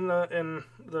anything in the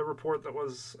report that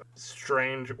was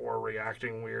strange or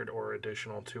reacting weird or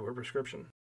additional to her prescription?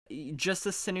 Just the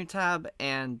Sinutab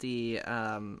and the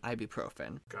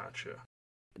ibuprofen. Gotcha.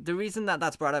 The reason that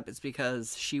that's brought up is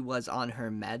because she was on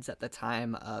her meds at the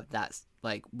time of that,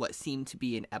 what seemed to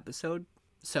be an episode,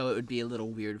 so it would be a little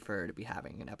weird for her to be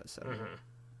having an episode. Mm-hmm.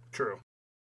 True.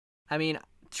 I mean,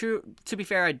 to be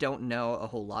fair, I don't know a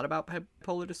whole lot about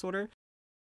bipolar disorder.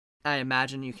 I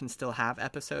imagine you can still have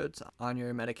episodes on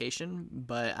your medication,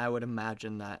 but I would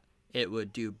imagine that it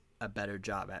would do a better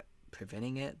job at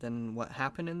preventing it than what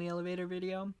happened in the elevator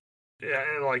video. Yeah,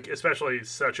 and especially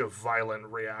such a violent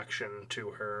reaction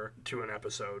to an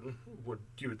episode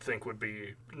you would think would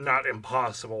be not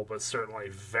impossible, but certainly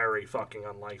very fucking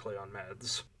unlikely on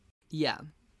meds. Yeah.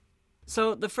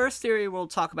 So the first theory we'll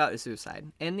talk about is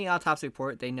suicide. In the autopsy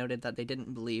report, they noted that they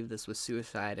didn't believe this was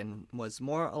suicide and was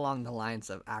more along the lines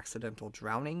of accidental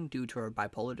drowning due to her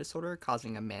bipolar disorder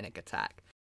causing a manic attack,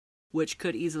 which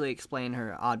could easily explain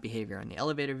her odd behavior in the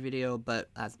elevator video, but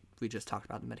as we just talked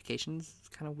about the medications, it's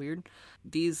kind of weird.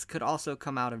 These could also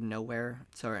come out of nowhere,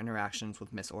 so her interactions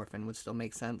with Miss Orphan would still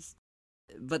make sense.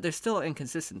 But there's still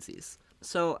inconsistencies.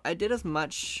 So I did as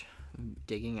much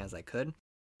digging as I could,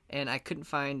 and I couldn't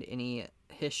find any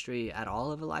history at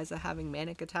all of Eliza having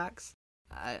manic attacks.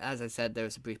 As I said, there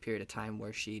was a brief period of time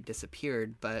where she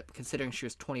disappeared, but considering she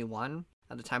was 21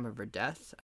 at the time of her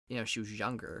death, she was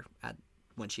younger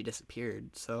when she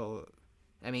disappeared. So,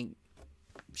 I mean,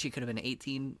 she could have been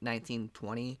 18, 19,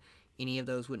 20. any of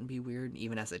those wouldn't be weird.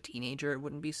 Even as a teenager, it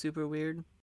wouldn't be super weird,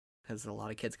 because a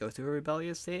lot of kids go through a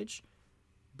rebellious stage.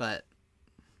 But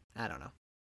I don't know.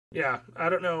 Yeah, I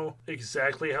don't know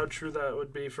exactly how true that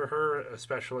would be for her,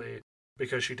 especially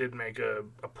because she did make a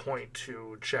point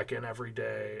to check in every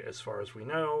day, as far as we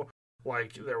know.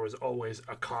 Like, there was always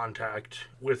a contact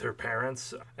with her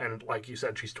parents, and like you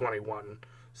said, she's 21,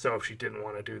 so if she didn't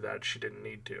want to do that, she didn't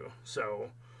need to.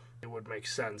 So it would make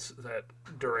sense that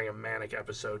during a manic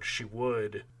episode, she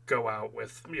would go out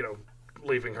with,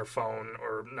 leaving her phone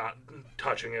or not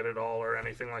touching it at all or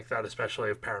anything like that,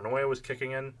 especially if paranoia was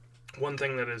kicking in. One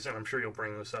thing that is, and I'm sure you'll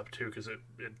bring this up too, because it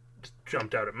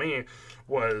jumped out at me,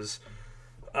 was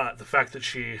the fact that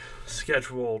she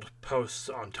scheduled posts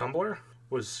on Tumblr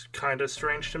was kind of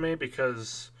strange to me,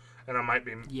 because, and I might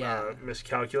be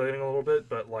miscalculating a little bit,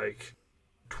 but like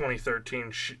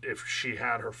 2013, if she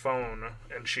had her phone,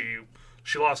 and she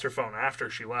lost her phone after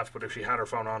she left, but if she had her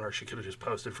phone on her, she could have just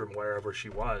posted from wherever she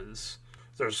was.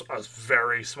 There's a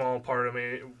very small part of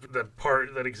me, the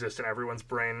part that exists in everyone's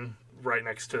brain right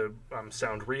next to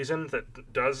sound reason,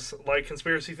 that does like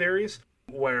conspiracy theories,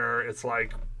 where it's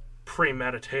like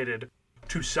premeditated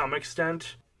to some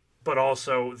extent, but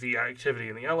also the activity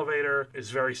in the elevator is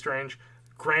very strange.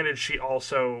 Granted, she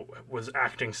also was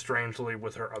acting strangely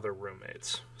with her other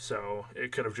roommates, so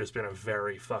it could have just been a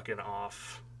very fucking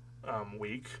off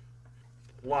week.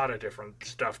 A lot of different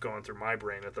stuff going through my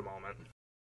brain at the moment.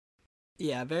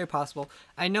 Yeah, very possible.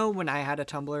 I know when I had a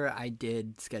Tumblr, I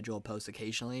did schedule posts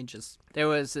occasionally. Just there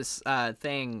was this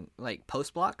thing like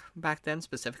post block back then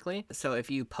specifically. So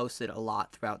if you posted a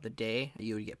lot throughout the day,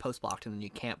 you would get post blocked, and then you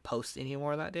can't post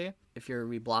anymore that day. If you're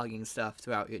reblogging stuff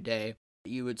throughout your day,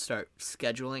 you would start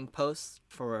scheduling posts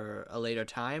for a later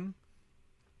time.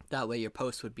 That way your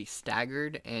posts would be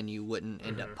staggered and you wouldn't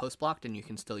end up post blocked, and you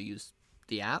can still use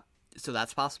the app. So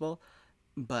that's possible.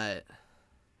 But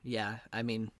yeah, I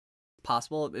mean,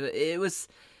 possible. It was,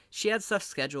 she had stuff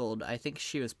scheduled. I think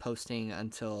she was posting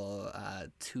until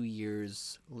 2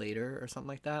 years later or something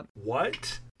like that.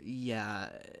 What? Yeah,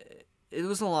 it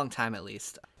was a long time at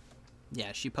least.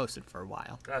 Yeah, she posted for a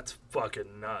while. That's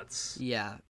fucking nuts.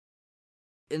 Yeah.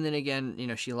 And then again,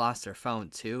 she lost her phone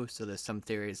too, so there's some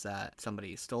theories that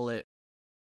somebody stole it,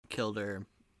 killed her,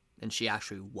 and she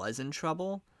actually was in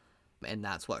trouble, and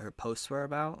that's what her posts were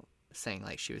about, saying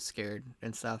like she was scared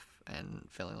and stuff, and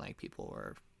feeling like people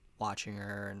were watching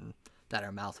her, and that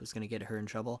her mouth was going to get her in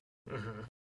trouble.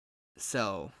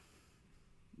 So,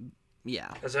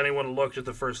 yeah. Has anyone looked at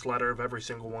the first letter of every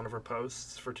single one of her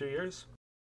posts for 2 years?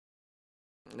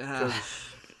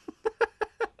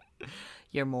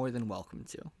 You're more than welcome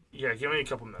to. Yeah, give me a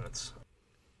couple minutes.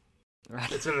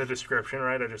 Right. It's in the description,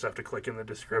 right? I just have to click in the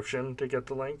description to get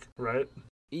the link, right?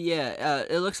 Yeah,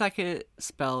 it looks like it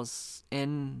spells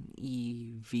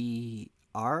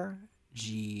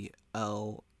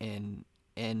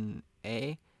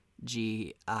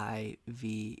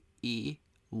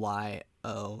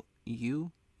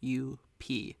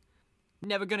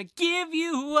Never gonna give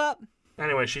you up.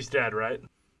 Anyway, she's dead, right?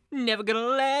 Never gonna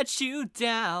let you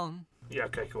down. Yeah,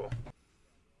 okay, cool.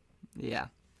 Yeah.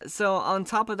 So on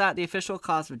top of that, the official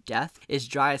cause of death is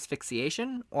dry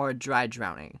asphyxiation or dry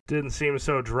drowning. Didn't seem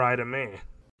so dry to me.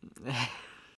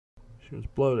 She was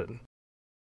bloated.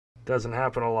 Doesn't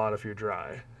happen a lot if you're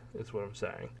dry, is what I'm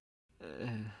saying.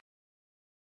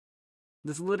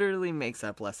 This literally makes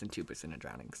up less than 2% of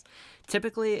drownings.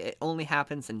 Typically, it only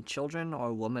happens in children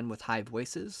or women with high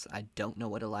voices. I don't know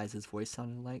what Eliza's voice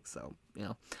sounded like, so,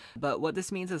 But what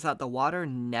this means is that the water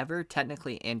never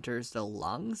technically enters the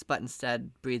lungs, but instead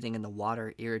breathing in the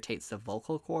water irritates the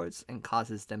vocal cords and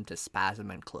causes them to spasm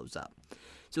and close up.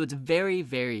 So it's very,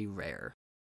 very rare.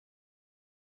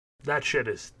 That shit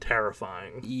is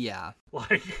terrifying. Yeah.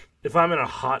 Like, if I'm in a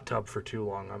hot tub for too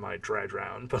long, I might dry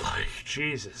drown, but like,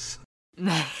 Jesus.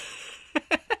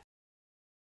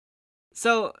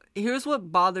 So here's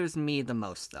what bothers me the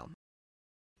most, though.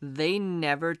 They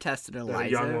never tested Eliza. A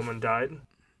young woman died?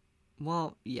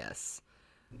 Well, yes.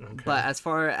 Okay. But as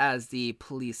far as the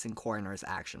police and coroner's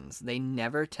actions, they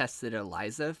never tested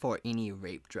Eliza for any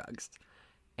rape drugs.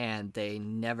 And they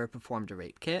never performed a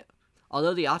rape kit.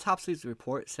 Although the autopsy's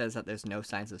report says that there's no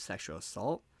signs of sexual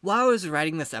assault. While I was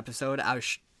writing this episode, I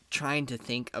was trying to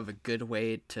think of a good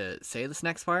way to say this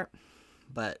next part,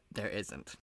 but there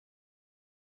isn't.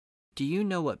 Do you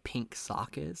know what pink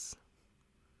sock is?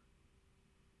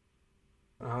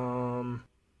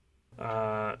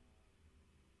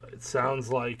 It sounds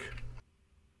like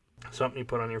something you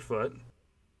put on your foot,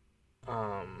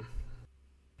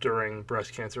 during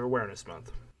Breast Cancer Awareness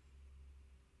Month.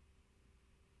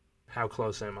 How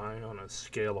close am I on a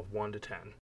scale of 1 to 10?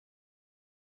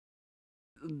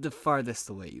 The farthest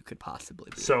away you could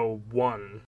possibly be. So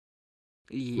 1,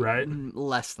 right?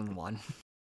 Less than 1.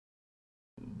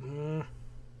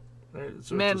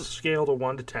 So Man, it's a scale to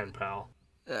 1 to 10, pal.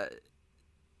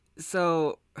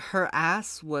 So her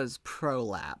ass was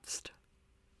prolapsed.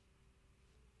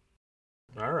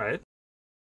 All right.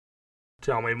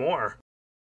 Tell me more.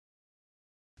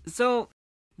 So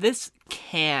this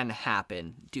can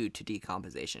happen due to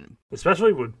decomposition.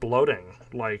 Especially with bloating,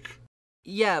 like...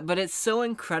 Yeah, but it's so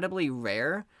incredibly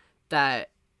rare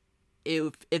that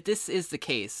if this is the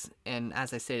case, and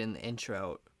as I said in the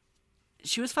intro,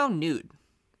 she was found nude.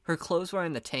 Her clothes were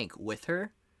in the tank with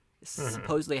her,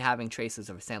 supposedly having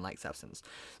traces of a sand-like substance.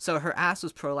 So her ass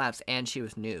was prolapsed and she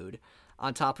was nude,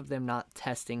 on top of them not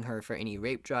testing her for any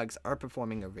rape drugs or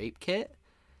performing a rape kit.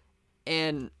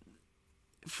 And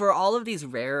for all of these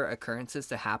rare occurrences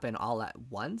to happen all at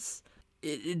once,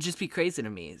 it'd just be crazy to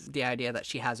me. The idea that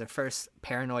she has her first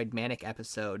paranoid manic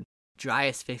episode, dry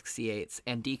asphyxiates,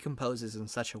 and decomposes in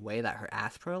such a way that her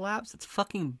ass prolapses, it's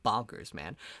fucking bonkers,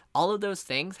 man. All of those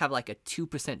things have like a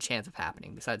 2% chance of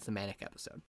happening besides the manic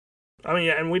episode. I mean,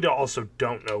 yeah, and we also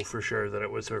don't know for sure that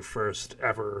it was her first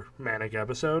ever manic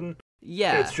episode.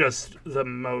 Yeah. It's just the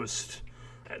most...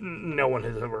 No one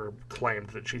has ever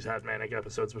claimed that she's had manic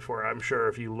episodes before. I'm sure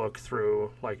if you look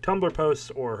through like Tumblr posts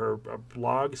or her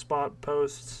blogspot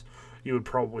posts, you would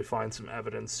probably find some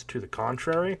evidence to the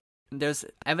contrary. There's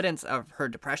evidence of her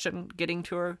depression getting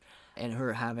to her and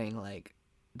her having like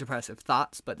depressive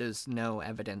thoughts, but there's no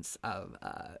evidence of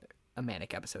a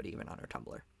manic episode even on her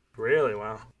Tumblr. Really?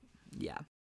 Wow. Yeah.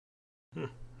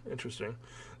 Interesting.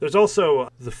 There's also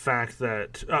the fact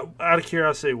that, out of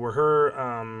curiosity, were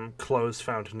her clothes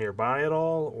found nearby at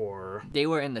all, or...? They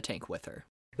were in the tank with her.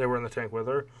 They were in the tank with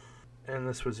her? And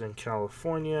this was in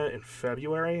California in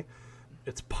February.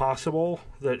 It's possible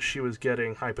that she was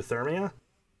getting hypothermia,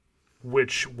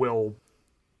 which will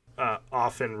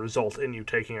often result in you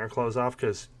taking her clothes off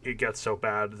because it gets so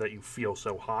bad that you feel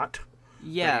so hot.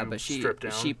 Yeah, but she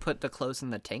put the clothes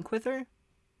in the tank with her?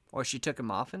 Or she took them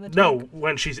off in the tank? No,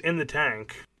 when she's in the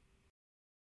tank.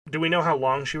 Do we know how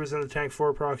long she was in the tank for,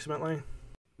 approximately?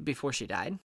 Before she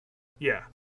died? Yeah.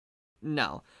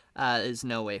 No. There's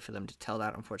no way for them to tell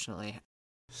that, unfortunately.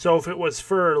 So if it was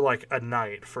for, like, a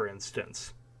night, for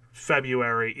instance,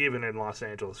 February, even in Los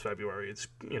Angeles, February, it's,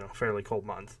 fairly cold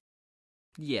month.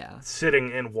 Yeah.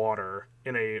 Sitting in water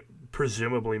in a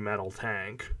presumably metal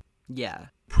tank. Yeah.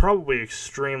 Probably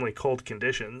extremely cold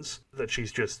conditions that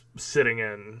she's just sitting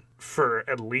in for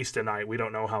at least a night. We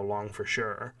don't know how long for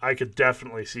sure. I could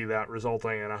definitely see that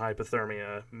resulting in a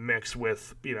hypothermia mixed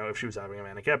with, if she was having a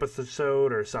manic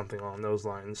episode or something along those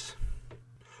lines.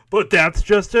 But that's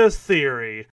just a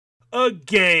theory. A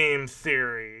game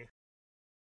theory.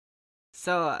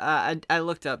 So I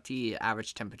looked up the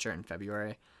average temperature in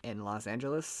February in Los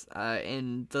Angeles,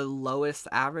 and the lowest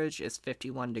average is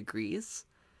 51 degrees.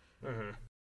 Mm-hmm.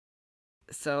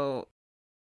 So...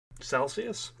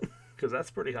 Celsius? Because that's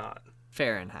pretty hot.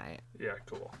 Fahrenheit. Yeah,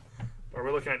 cool. Are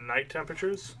we looking at night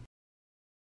temperatures?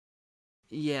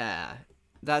 Yeah.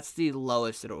 That's the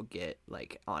lowest it'll get,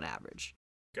 like, on average.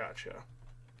 Gotcha.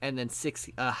 And then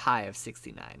a high of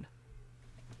 69.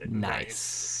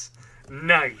 Nice.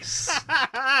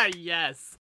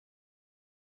 Yes.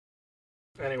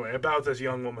 Anyway, about this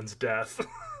young woman's death.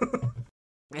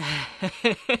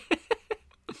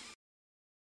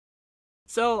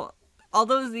 So,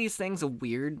 although these things are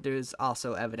weird, there's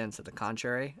also evidence of the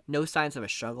contrary. No signs of a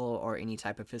struggle or any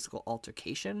type of physical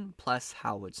altercation, plus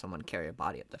how would someone carry a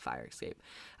body up the fire escape?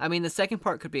 I mean, the second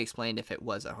part could be explained if it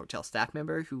was a hotel staff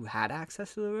member who had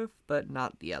access to the roof, but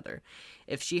not the other.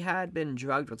 If she had been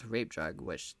drugged with a rape drug,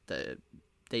 which they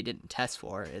didn't test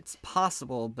for, it's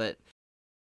possible, but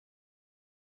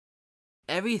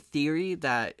every theory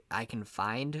that I can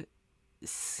find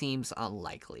seems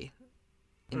unlikely.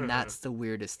 And that's the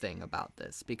weirdest thing about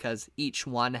this, because each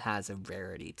one has a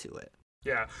rarity to it.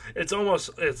 Yeah, it's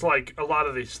like a lot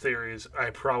of these theories,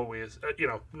 I probably,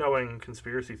 knowing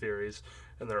conspiracy theories,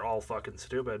 and they're all fucking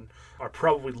stupid, are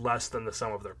probably less than the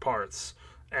sum of their parts.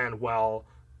 And while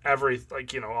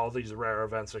all these rare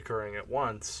events occurring at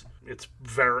once, it's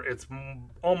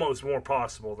almost more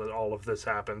possible that all of this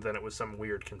happened than it was some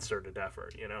weird concerted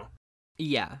effort,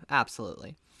 Yeah,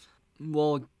 absolutely.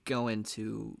 We'll go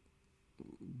into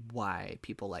why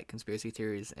people like conspiracy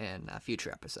theories in a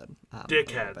future episode.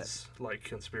 Dickheads like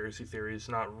conspiracy theories,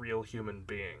 not real human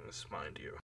beings, mind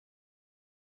you.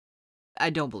 I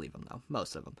don't believe them, though.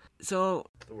 Most of them. So...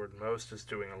 The word most is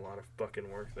doing a lot of fucking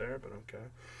work there, but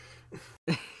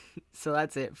okay. So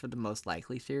that's it for the most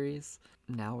likely theories.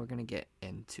 Now we're going to get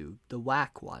into the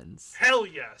whack ones. Hell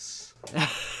yes!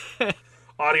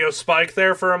 audio spike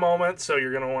there for a moment, so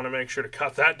you're going to want to make sure to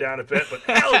cut that down a bit, but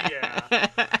hell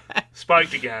yeah!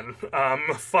 Spiked again.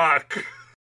 Fuck.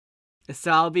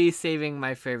 So I'll be saving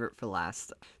my favorite for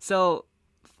last. So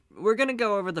we're going to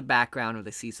go over the background of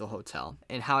the Cecil Hotel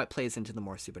and how it plays into the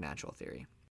more supernatural theory.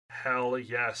 Hell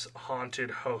yes,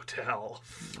 haunted hotel.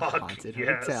 Fuck Haunted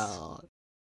yes. hotel.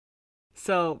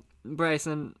 So,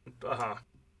 Bryson, Uh-huh.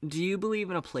 do you believe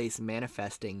in a place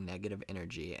manifesting negative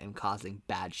energy and causing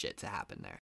bad shit to happen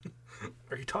there?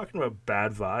 Are you talking about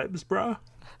bad vibes, bro?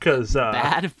 Because,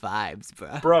 Bad vibes,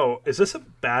 bro. bro, is this a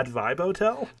bad vibe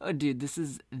hotel? Oh, dude, this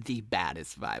is the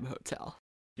baddest vibe hotel.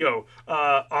 Yo,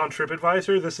 on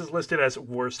TripAdvisor, this is listed as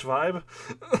worst vibe.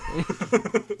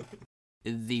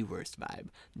 The worst vibe.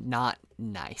 Not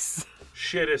nice.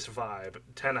 Shittest vibe.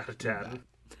 10 out of 10.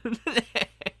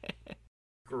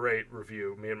 Great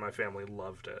review. Me and my family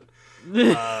loved it.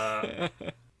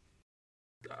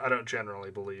 I don't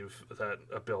generally believe that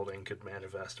a building could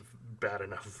manifest bad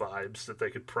enough vibes that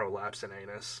they could prolapse an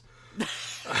anus.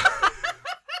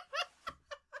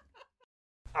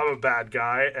 I'm a bad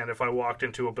guy, and if I walked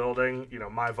into a building, you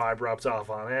know, my vibe rubs off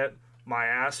on it, my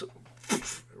ass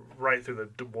right through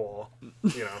the wall,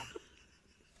 you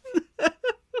know.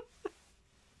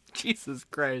 Jesus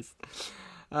Christ.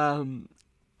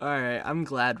 Alright, I'm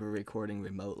glad we're recording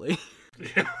remotely.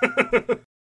 Yeah.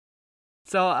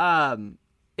 So,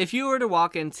 if you were to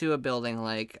walk into a building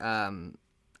like,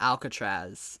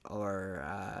 Alcatraz or,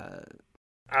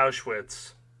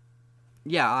 Auschwitz.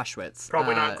 yeah, Auschwitz.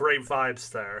 Probably not great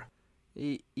vibes there.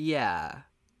 Yeah.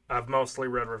 I've mostly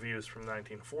read reviews from the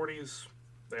 1940s.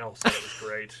 They all said it was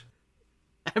great.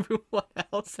 Everyone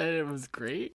else said it was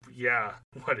great. Yeah.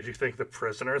 What, did you think the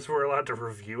prisoners were allowed to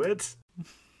review it?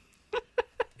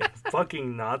 In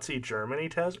fucking Nazi Germany,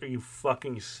 Tess? Are you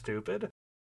fucking stupid?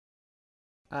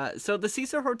 So the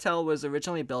Cecil Hotel was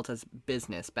originally built as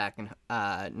business back in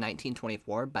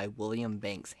 1924 by William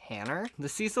Banks Hanner. The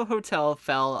Cecil Hotel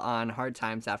fell on hard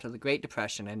times after the Great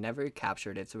Depression and never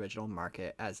captured its original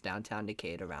market as downtown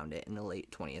decayed around it in the late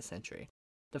 20th century.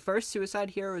 The first suicide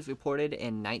here was reported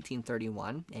in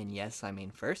 1931, and yes, I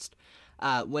mean first,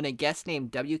 when a guest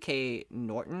named W.K.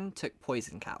 Norton took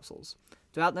poison capsules.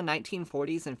 Throughout the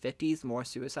 1940s and 50s, more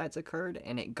suicides occurred,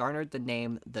 and it garnered the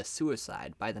name The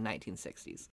Suicide by the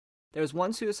 1960s. There was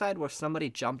one suicide where somebody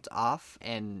jumped off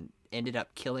and ended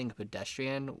up killing a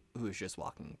pedestrian who was just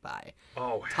walking by.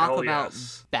 Oh, Talk hell about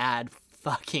yes. bad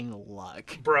fucking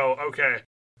luck. Bro, okay.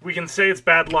 We can say it's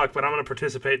bad luck, but I'm going to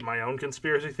participate in my own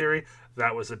conspiracy theory.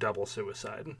 That was a double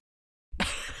suicide.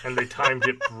 And they timed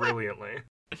it brilliantly.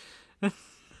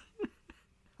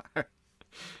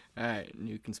 Alright,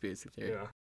 new conspiracy theory. Yeah.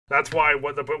 That's why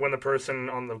when the person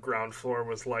on the ground floor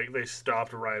was like, they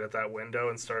stopped right at that window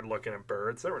and started looking at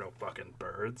birds. There were no fucking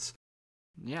birds.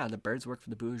 Yeah, the birds work for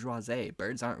the bourgeoisie.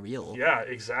 Birds aren't real. Yeah,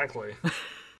 exactly.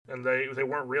 And they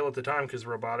weren't real at the time because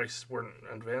robotics weren't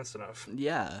advanced enough.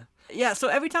 Yeah. Yeah, so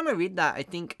every time I read that, I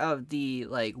think of the,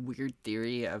 like, weird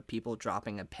theory of people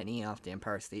dropping a penny off the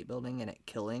Empire State Building and it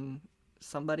killing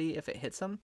somebody if it hits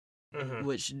them, Mm-hmm.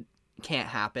 which can't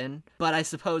happen. But I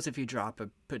suppose if you drop a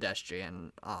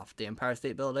pedestrian off the Empire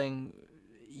State Building,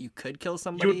 you could kill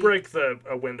somebody. You would break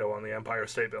a window on the Empire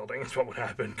State Building is what would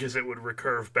happen because it would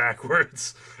recurve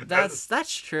backwards.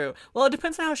 That's true. Well, it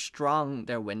depends on how strong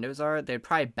their windows are. They'd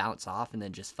probably bounce off and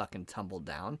then just fucking tumble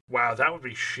down. Wow, that would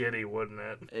be shitty, wouldn't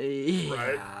it? Yeah.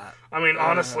 Right? I mean,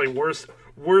 honestly,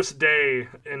 worst day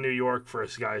in New York for a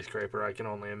skyscraper. I can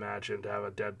only imagine to have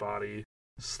a dead body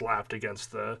slapped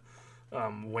against the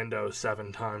window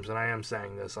 7 times. And I am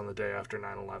saying this on the day after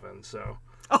 9/11, so.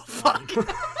 Oh, fuck.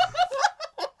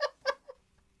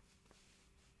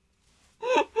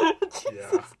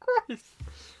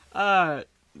 Yeah.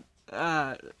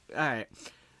 Alright.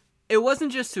 It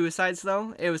wasn't just suicides,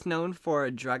 though. It was known for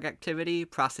drug activity,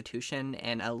 prostitution,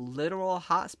 and a literal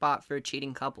hotspot for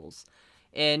cheating couples.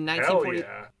 In 1940...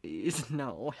 Hell yeah.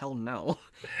 No, hell no.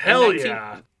 Hell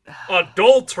yeah.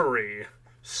 Adultery.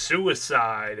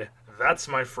 Suicide. That's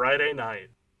my Friday night.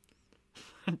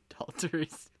 Adultery,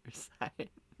 suicide.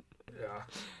 Yeah.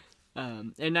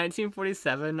 In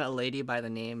 1947, a lady by the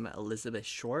name Elizabeth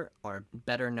Short, or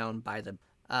better known by the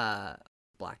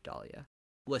Black Dahlia,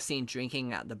 was seen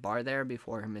drinking at the bar there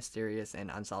before her mysterious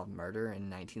and unsolved murder in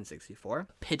 1964.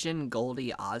 Pigeon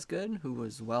Goldie Osgood, who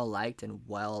was well-liked and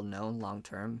well-known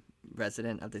long-term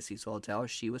resident of the Cecil Hotel,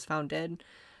 she was found dead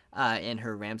in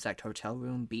her ransacked hotel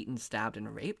room, beaten, stabbed,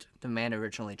 and raped. The man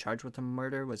originally charged with the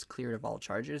murder was cleared of all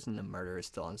charges, and the murder is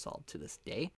still unsolved to this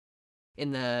day.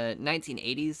 In the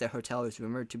 1980s, the hotel was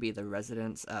rumored to be the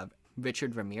residence of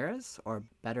Richard Ramirez, or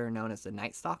better known as the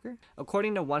Night Stalker.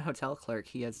 According to one hotel clerk,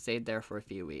 he had stayed there for a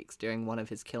few weeks during one of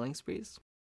his killing sprees.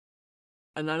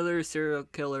 Another serial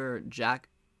killer, Jack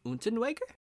Unterweger,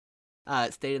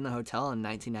 stayed in the hotel in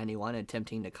 1991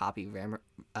 attempting to copy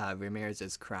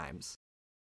Ramirez's crimes.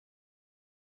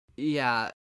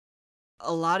 Yeah,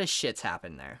 a lot of shit's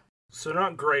happened there. So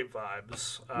not great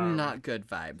vibes. Not good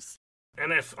vibes.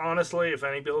 And if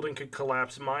any building could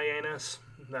collapse my anus,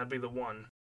 that'd be the one.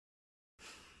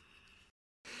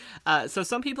 So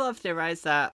some people have theorized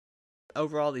that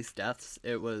over all these deaths,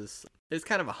 it's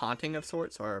kind of a haunting of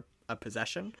sorts, or a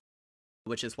possession,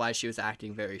 which is why she was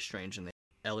acting very strange in the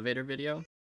elevator video.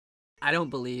 I don't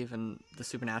believe in the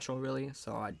supernatural, really,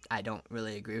 so I don't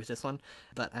really agree with this one.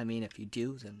 But, I mean, if you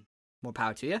do, then more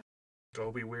power to you.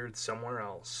 Go be weird somewhere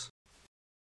else.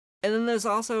 And then there's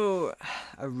also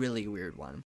a really weird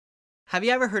one. Have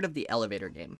you ever heard of the elevator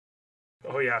game?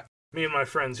 Oh, yeah. Me and my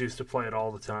friends used to play it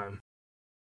all the time.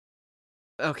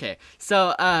 Okay,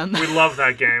 so, We love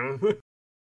that game.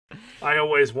 I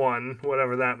always won,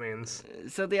 whatever that means.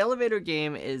 So the elevator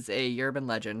game is a urban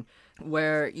legend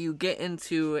where you get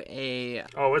into a...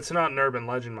 Oh, it's not an urban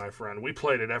legend, my friend. We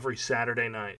played it every Saturday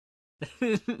night.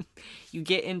 You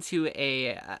get into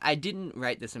a... I didn't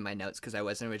write this in my notes because I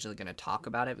wasn't originally going to talk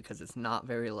about it because it's not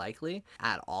very likely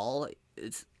at all.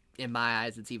 It's... In my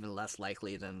eyes, it's even less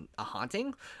likely than a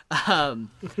haunting,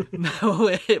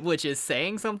 which is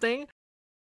saying something.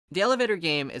 The elevator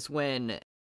game is when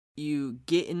you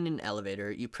get in an elevator,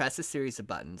 you press a series of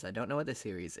buttons. I don't know what the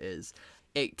series is.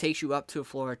 It takes you up to a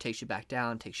floor, takes you back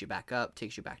down, takes you back up,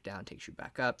 takes you back down, takes you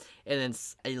back up. And then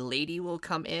a lady will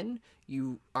come in.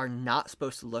 You are not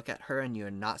supposed to look at her and you're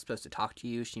not supposed to talk to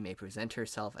you. She may present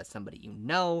herself as somebody you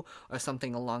know or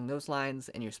something along those lines,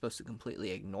 and you're supposed to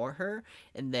completely ignore her.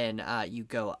 And then you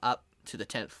go up to the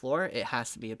 10th floor. It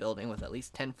has to be a building with at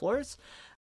least 10 floors.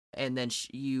 And then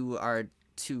you are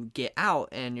to get out,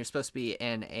 and you're supposed to be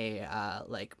in a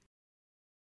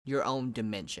your own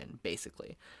dimension,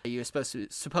 basically. You're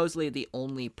supposedly the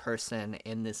only person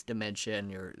in this dimension.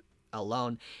 You're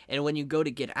alone, and when you go to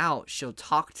get out, she'll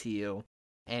talk to you,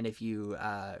 and if you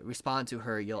respond to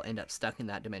her, you'll end up stuck in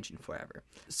that dimension forever.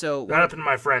 So that happened to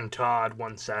my friend Todd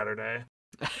one Saturday.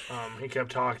 He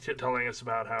kept telling us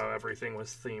about how everything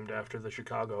was themed after the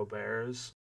Chicago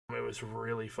Bears. It was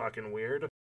really fucking weird.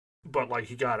 But, like,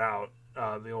 he got out.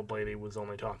 The old lady was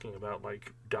only talking about,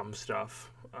 like, dumb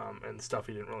stuff and stuff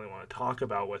he didn't really want to talk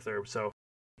about with her. So,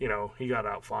 you know, he got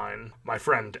out fine. My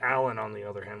friend Alan, on the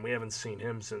other hand, we haven't seen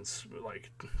him since, like,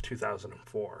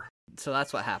 2004. So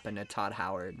that's what happened to Todd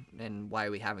Howard, and why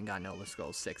we haven't gotten Elder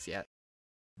Scrolls 6 yet.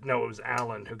 No, it was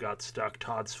Alan who got stuck.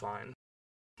 Todd's fine.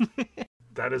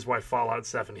 That is why Fallout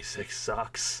 76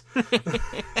 sucks.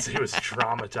 He was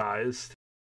traumatized.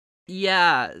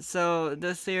 Yeah, so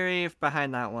the theory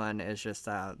behind that one is just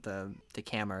that the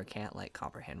camera can't, like,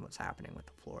 comprehend what's happening with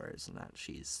the floors, and that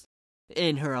she's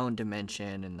in her own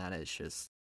dimension, and that it's just...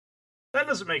 That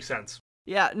doesn't make sense.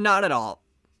 Yeah, not at all.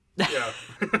 Yeah.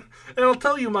 And I'll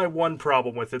tell you my one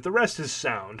problem with it. The rest is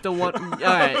sound.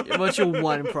 Alright, what's your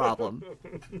one problem?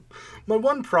 My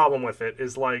one problem with it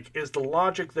is the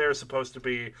logic there supposed to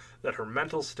be that her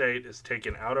mental state is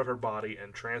taken out of her body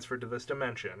and transferred to this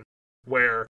dimension,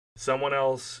 where someone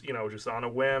else, you know, just on a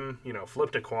whim, you know,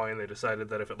 flipped a coin. They decided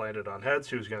that if it landed on heads,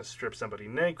 she was going to strip somebody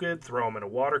naked, throw them in a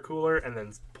water cooler, and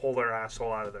then pull their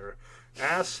asshole out of their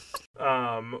ass.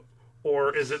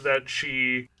 Or is it that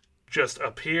she just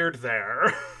appeared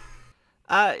there?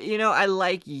 You know, I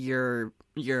like your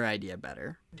idea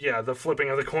better. Yeah, the flipping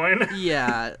of the coin?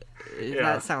 Yeah,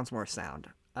 that sounds more sound.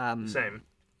 Same.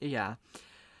 Yeah.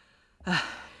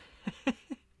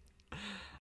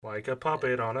 Like a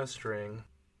puppet on a string.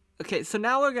 Okay, so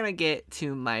now we're gonna get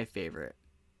to my favorite.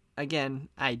 Again,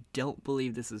 I don't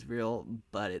believe this is real,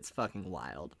 but it's fucking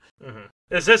wild. Mm-hmm.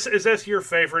 Is this your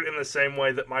favorite in the same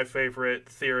way that my favorite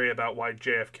theory about why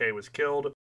JFK was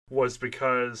killed was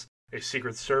because a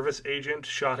Secret Service agent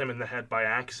shot him in the head by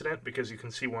accident, because you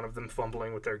can see one of them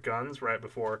fumbling with their guns right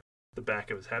before the back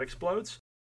of his head explodes?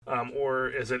 Or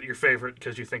is it your favorite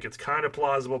because you think it's kind of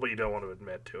plausible, but you don't want to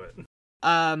admit to it?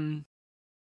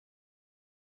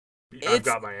 I've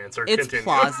got my answer. It's Continue.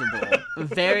 Plausible.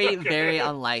 Very, very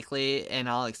unlikely, and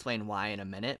I'll explain why in a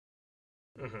minute.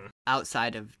 Mm-hmm.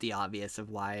 Outside of the obvious of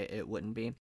why it wouldn't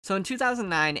be. So in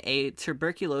 2009, a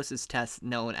tuberculosis test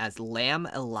known as Lamb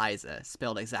Elisa,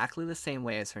 spelled exactly the same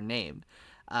way as her name,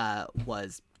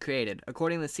 was created.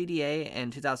 According to the CDA in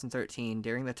 2013,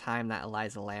 during the time that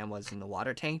Eliza Lam was in the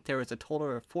water tank, there was a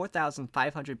total of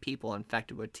 4,500 people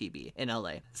infected with TB in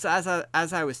LA. So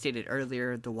as I was stated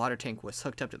earlier, the water tank was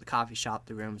hooked up to the coffee shop,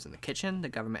 the rooms, and the kitchen. The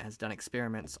government has done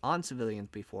experiments on civilians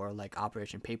before, like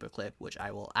Operation Paperclip, which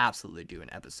I will absolutely do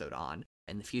an episode on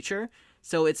in the future.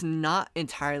 So it's not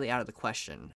entirely out of the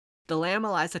question. The Lam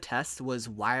ELISA test was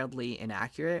wildly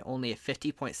inaccurate, only a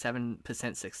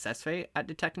 50.7% success rate at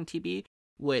detecting TB,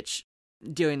 which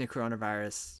during the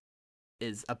coronavirus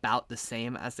is about the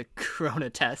same as the corona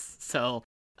test. So,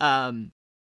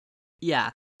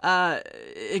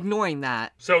 ignoring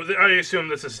that. So I assume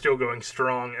this is still going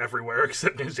strong everywhere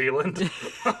except New Zealand.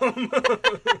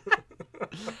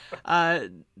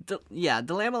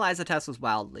 The Lam ELISA test was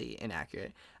wildly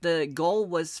inaccurate. The goal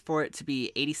was for it to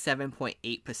be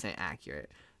 87.8%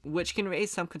 accurate, which can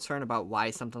raise some concern about why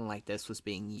something like this was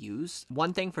being used.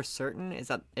 One thing for certain is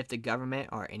that if the government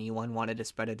or anyone wanted to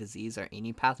spread a disease or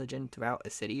any pathogen throughout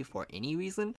a city for any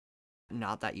reason,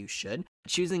 not that you should,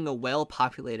 choosing a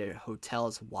well-populated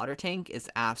hotel's water tank is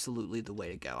absolutely the way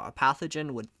to go. A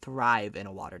pathogen would thrive in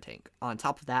a water tank. On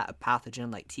top of that, a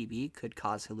pathogen like TB could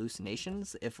cause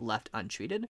hallucinations if left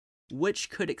untreated, which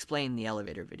could explain the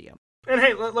elevator video. And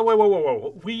hey,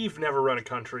 whoa. We've never run a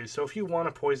country, so if you want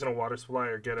to poison a water supply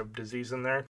or get a disease in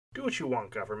there, do what you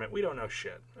want, government. We don't know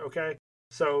shit, okay?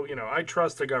 So, I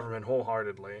trust the government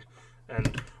wholeheartedly,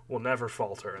 and will never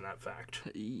falter in that fact.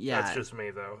 Yeah. That's just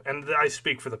me, though. And I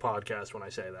speak for the podcast when I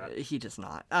say that. He does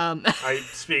not. I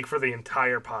speak for the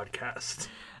entire podcast.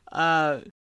 Our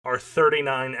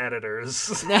 39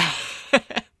 editors.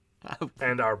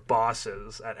 And our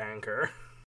bosses at Anchor.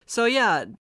 So, yeah.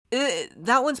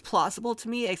 That one's plausible to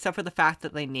me, except for the fact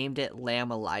that they named it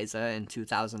Lam ELISA in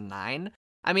 2009.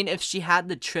 I mean, if she had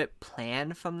the trip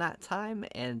planned from that time,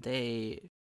 and they...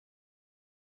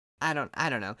 I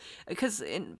don't know, because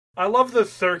I love the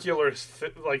circular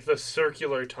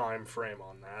time frame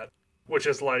on that, which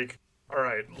is like, all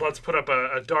right, let's put up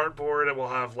a dartboard, and we'll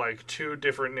have like 2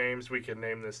 different names we can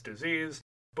name this disease.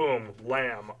 Boom,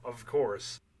 Lam, of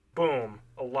course. Boom,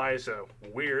 Eliza.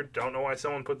 Weird. Don't know why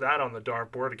someone put that on the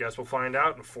dartboard. I guess we'll find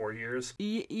out in 4 years.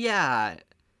 Yeah.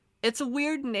 It's a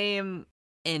weird name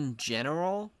in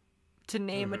general to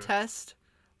name a test.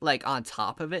 Like, on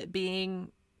top of it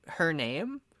being her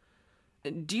name.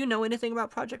 Do you know anything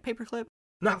about Project Paperclip?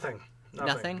 Nothing?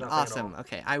 Awesome.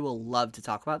 Okay, I will love to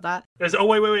talk about that.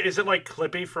 Wait. Is it like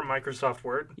Clippy from Microsoft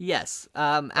Word? Yes.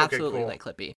 Absolutely cool. Like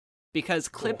Clippy. Because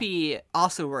Clippy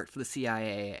also worked for the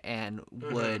CIA and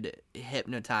would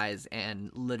hypnotize and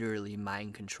literally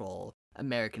mind control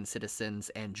American citizens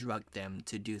and drug them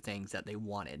to do things that they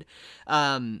wanted.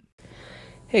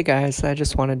 Hey guys, I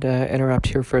just wanted to interrupt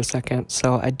here for a second.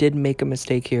 So I did make a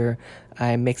mistake here.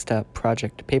 I mixed up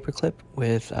Project Paperclip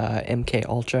with MK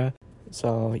Ultra.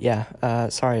 So yeah,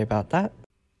 sorry about that.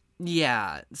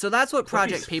 Yeah, so that's what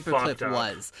Project Paperclip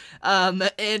was.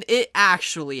 And it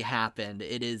actually happened.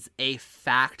 It is a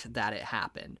fact that it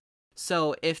happened.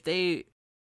 So if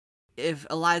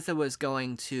Eliza was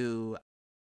going to,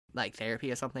 like,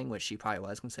 therapy or something, which she probably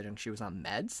was, considering she was on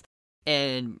meds,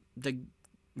 and the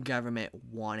government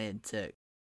wanted to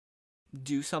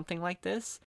do something like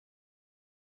this,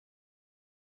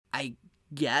 I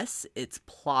guess it's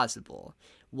plausible.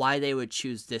 Why they would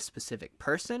choose this specific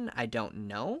person, I don't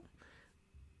know.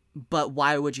 But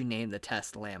why would you name the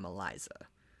test Lam ELISA?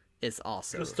 Is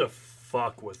also... Just to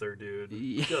fuck with her, dude.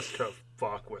 Just to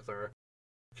fuck with her.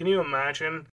 Can you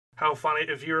imagine how funny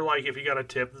if you got a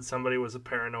tip that somebody was a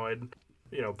paranoid,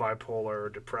 bipolar or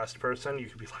depressed person, you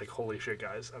could be like, holy shit,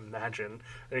 guys, imagine.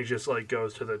 And he just,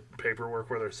 goes to the paperwork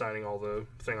where they're signing all the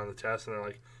thing on the test, and they're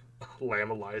like,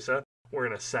 Lam ELISA, we're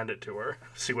gonna send it to her.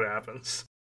 See what happens.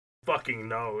 Fucking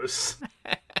knows.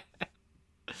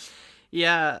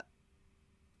 Yeah.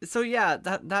 So yeah,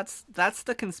 that's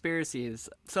the conspiracies.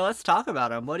 So let's talk about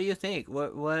them. What do you think?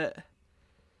 What's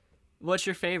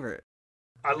your favorite?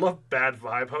 I love Bad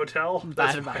Vibe Hotel.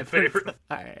 That's my favorite.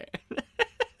 All right.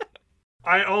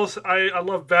 I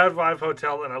love Bad Vibe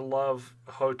Hotel, and I love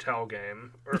Hotel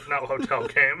Game, or not Hotel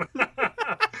Game,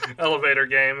 Elevator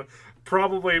Game.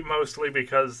 Probably mostly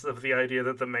because of the idea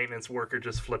that the maintenance worker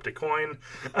just flipped a coin.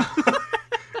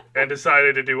 And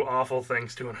decided to do awful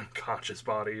things to an unconscious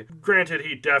body. Granted,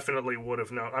 he definitely would have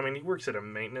known. I mean, he works at a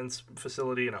maintenance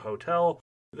facility in a hotel.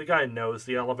 The guy knows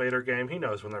the elevator game. He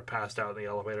knows when they're passed out in the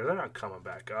elevator, they're not coming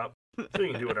back up. So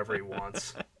he can do whatever he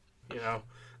wants.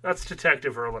 That's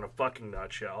Detective Earl in a fucking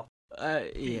nutshell.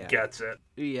 He gets it.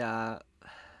 Yeah.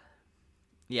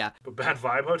 Yeah. But Bad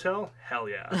Vibe Hotel? Hell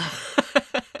yeah.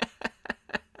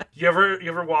 You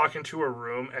ever walk into a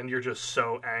room and you're just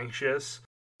so anxious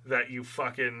that you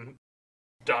fucking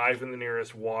dive in the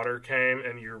nearest water came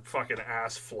and your fucking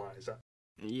ass flies up?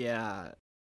 Yeah,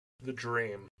 The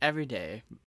dream. every day.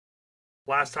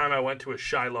 Last time I went to a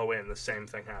Shiloh Inn, the same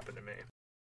thing happened to me.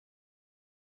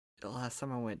 The last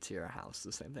time I went to your house,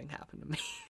 the same thing happened to me.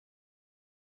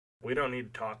 We don't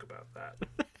need to talk about that.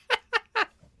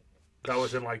 That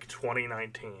was in like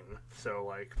 2019, so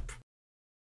like.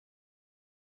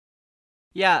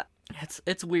 Yeah,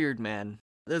 it's weird, man.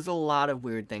 There's a lot of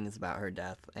weird things about her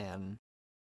death, and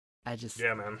I just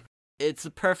Yeah, man. it's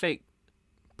a perfect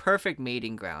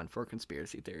mating ground for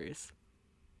conspiracy theories.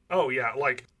 Oh yeah,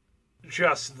 like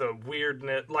just the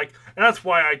weirdness, like, and that's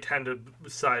why I tend to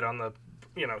side on the,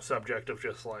 subject of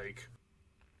just like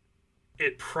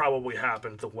it probably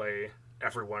happened the way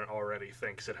everyone already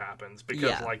thinks it happens, because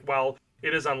Yeah. like, well,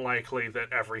 it is unlikely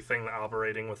that everything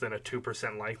operating within a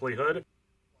 2% likelihood,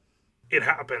 it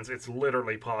happens. It's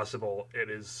literally possible. It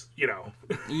is,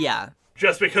 Yeah.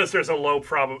 just because there's a low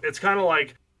probability. It's kind of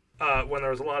like when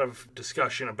there was a lot of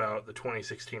discussion about the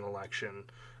 2016 election.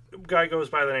 A guy goes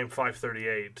by the name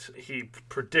 538. He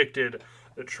predicted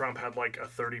that Trump had like a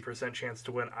 30% chance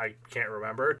to win. I can't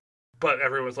remember. But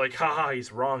everyone's like, haha,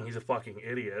 he's wrong. He's a fucking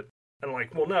idiot. And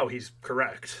like, well, no, he's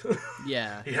correct.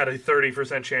 Yeah. He had a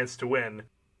 30% chance to win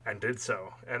and did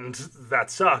so. And that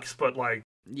sucks, but like.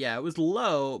 Yeah, it was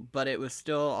low, but it was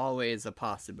still always a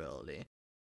possibility.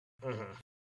 Mm-hmm.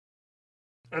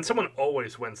 And someone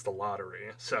always wins the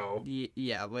lottery, so.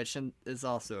 Yeah, which is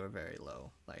also a very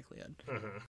low likelihood.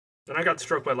 Mm-hmm. And I got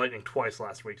struck by lightning twice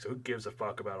last week, so who gives a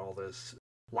fuck about all this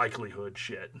likelihood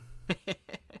shit?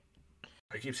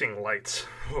 I keep seeing lights.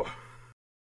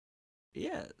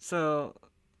 Yeah, so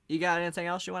you got anything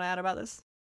else you want to add about this?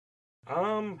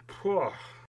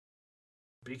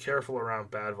 Be careful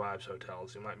around Bad Vibes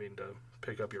hotels. You might mean to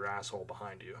pick up your asshole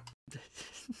behind you.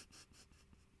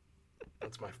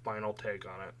 That's my final take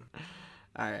on it.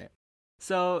 Alright.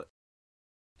 So,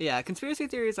 yeah, conspiracy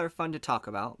theories are fun to talk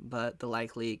about, but the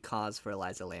likely cause for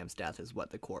Eliza Lamb's death is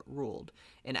what the court ruled: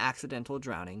 an accidental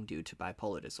drowning due to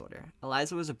bipolar disorder.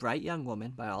 Eliza was a bright young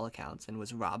woman, by all accounts, and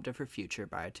was robbed of her future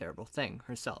by a terrible thing,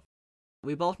 herself.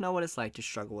 We both know what it's like to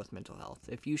struggle with mental health.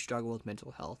 If you struggle with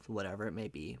mental health, whatever it may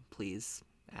be, please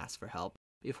ask for help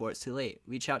before it's too late.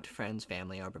 Reach out to friends,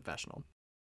 family, or a professional.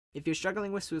 If you're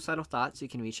struggling with suicidal thoughts, you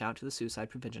can reach out to the Suicide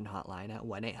Prevention Hotline at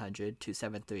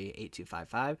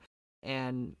 1-800-273-8255.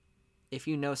 And if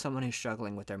you know someone who's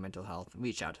struggling with their mental health,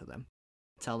 reach out to them.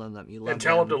 Tell them that you love them. And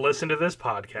tell them to listen to this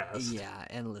podcast. Yeah,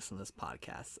 and listen to this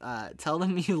podcast. Tell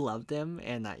them you love them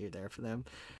and that you're there for them.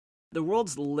 The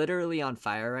world's literally on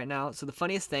fire right now. So the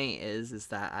funniest thing is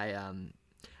that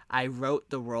I wrote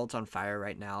the world's on fire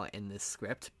right now in this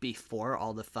script before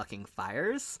all the fucking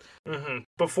fires. Mm-hmm.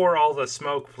 Before all the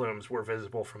smoke plumes were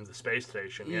visible from the space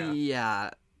station, yeah. Yeah.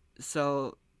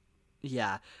 So,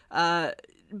 yeah.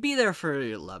 Be there for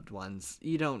your loved ones.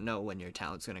 You don't know when your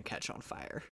town's going to catch on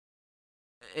fire.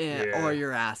 Yeah. Or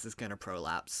your ass is going to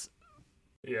prolapse.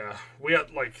 Yeah. We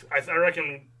had, like, I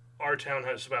reckon our town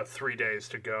has about 3 days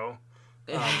to go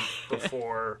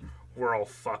before we're all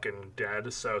fucking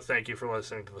dead. So thank you for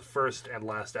listening to the first and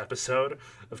last episode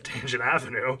of Tangent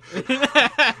Avenue. Leave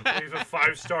a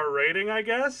 5-star rating, I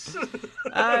guess.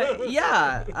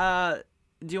 Yeah.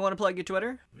 Do you want to plug your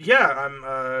Twitter? Yeah,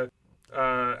 I'm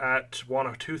at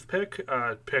Wanna Toothpick,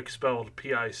 pick spelled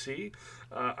P-I-C.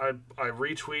 I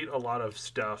retweet a lot of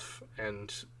stuff,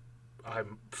 and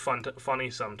I'm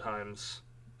funny sometimes,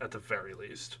 at the very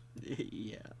least.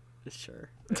 Yeah, sure.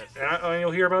 And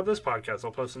you'll hear about this podcast. I'll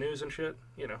post the news and shit.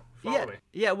 Follow me.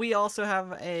 Yeah, we also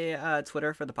have a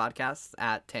Twitter for the podcast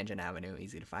at Tangent Avenue,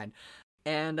 easy to find.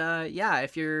 And yeah,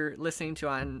 if you're listening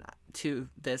to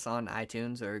this on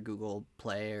iTunes or Google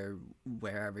Play or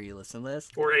wherever you listen to this,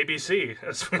 or ABC,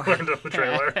 as we learned on the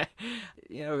trailer,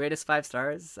 rate us 5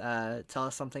 stars. Tell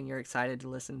us something you're excited to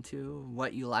listen to,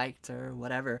 what you liked or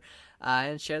whatever,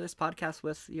 and share this podcast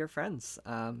with your friends.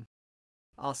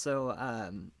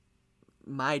 Also,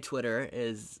 my Twitter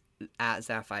is at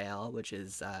Zaphael, which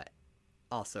is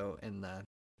also in the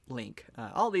link.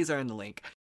 All these are in the link.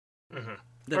 Mm-hmm.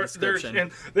 The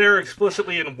description. They're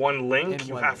explicitly in one link.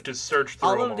 You have to search through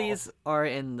all them of these are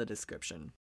in the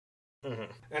description.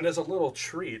 Mm-hmm. And as a little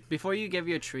treat, before you give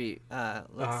your treat,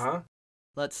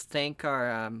 let's thank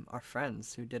our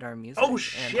friends who did our music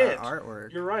and our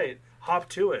artwork. You're right. Hop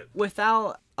to it.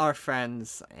 Without our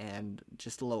friends and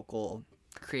just local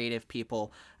creative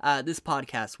people, this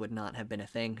podcast would not have been a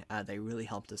thing. They really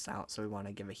helped us out, so we want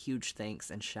to give a huge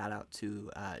thanks and shout out to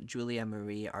Julia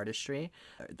Marie Artistry.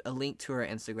 A link to her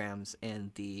Instagrams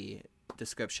in the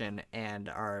description, and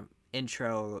our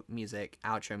intro music,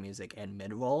 outro music, and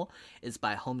mid-roll is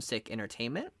by Homesick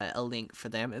Entertainment. A link for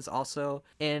them is also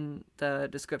in the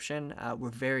description. We're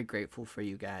very grateful for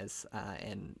you guys,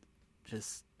 and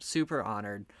just super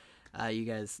honored. You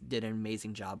guys did an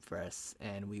amazing job for us,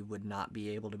 and we would not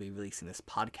be able to be releasing this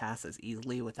podcast as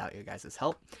easily without your guys'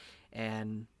 help.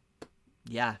 And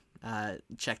yeah,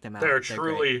 check them out. They're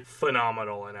truly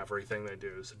phenomenal in everything they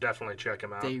do, so definitely check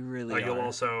them out. They really You'll are.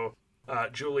 Also,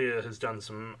 Julia has done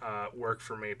some work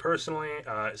for me personally,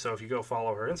 so if you go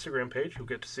follow her Instagram page, you'll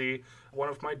get to see one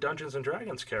of my Dungeons &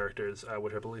 Dragons characters,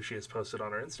 which I believe she has posted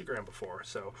on her Instagram before,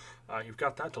 so you've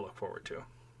got that to look forward to.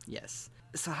 Yes.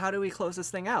 So how do we close this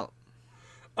thing out?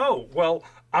 Oh, well,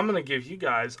 I'm going to give you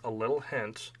guys a little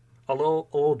hint, a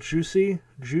little juicy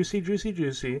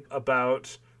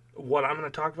about what I'm going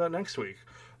to talk about next week.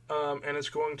 And it's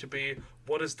going to be,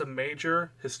 what is the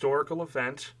major historical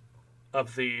event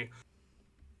of the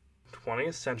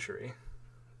 20th century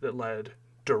that led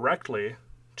directly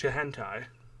to hentai?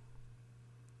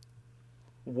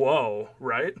 Whoa,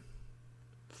 right?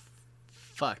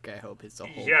 Fuck, I hope it's a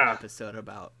whole Yeah. episode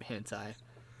about hentai.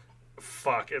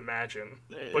 Fuck, imagine.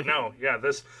 But no, yeah,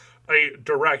 a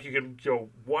direct, you can go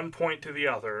 1 point to the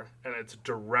other, and it's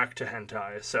direct to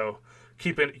hentai, so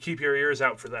keep your ears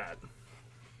out for that.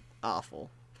 Awful.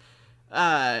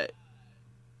 Alright,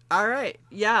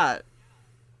 yeah.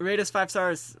 Rate us 5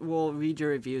 stars. We'll read your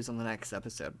reviews on the next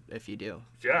episode if you do.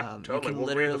 Yeah, totally.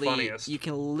 We'll read the funniest. You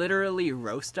can literally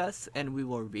roast us, and we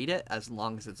will read it as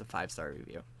long as it's a 5-star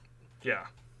review. Yeah.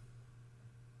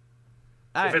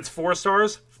 All If right. it's 4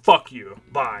 stars, fuck you.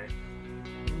 Bye.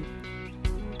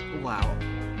 Wow.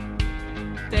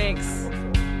 Thanks.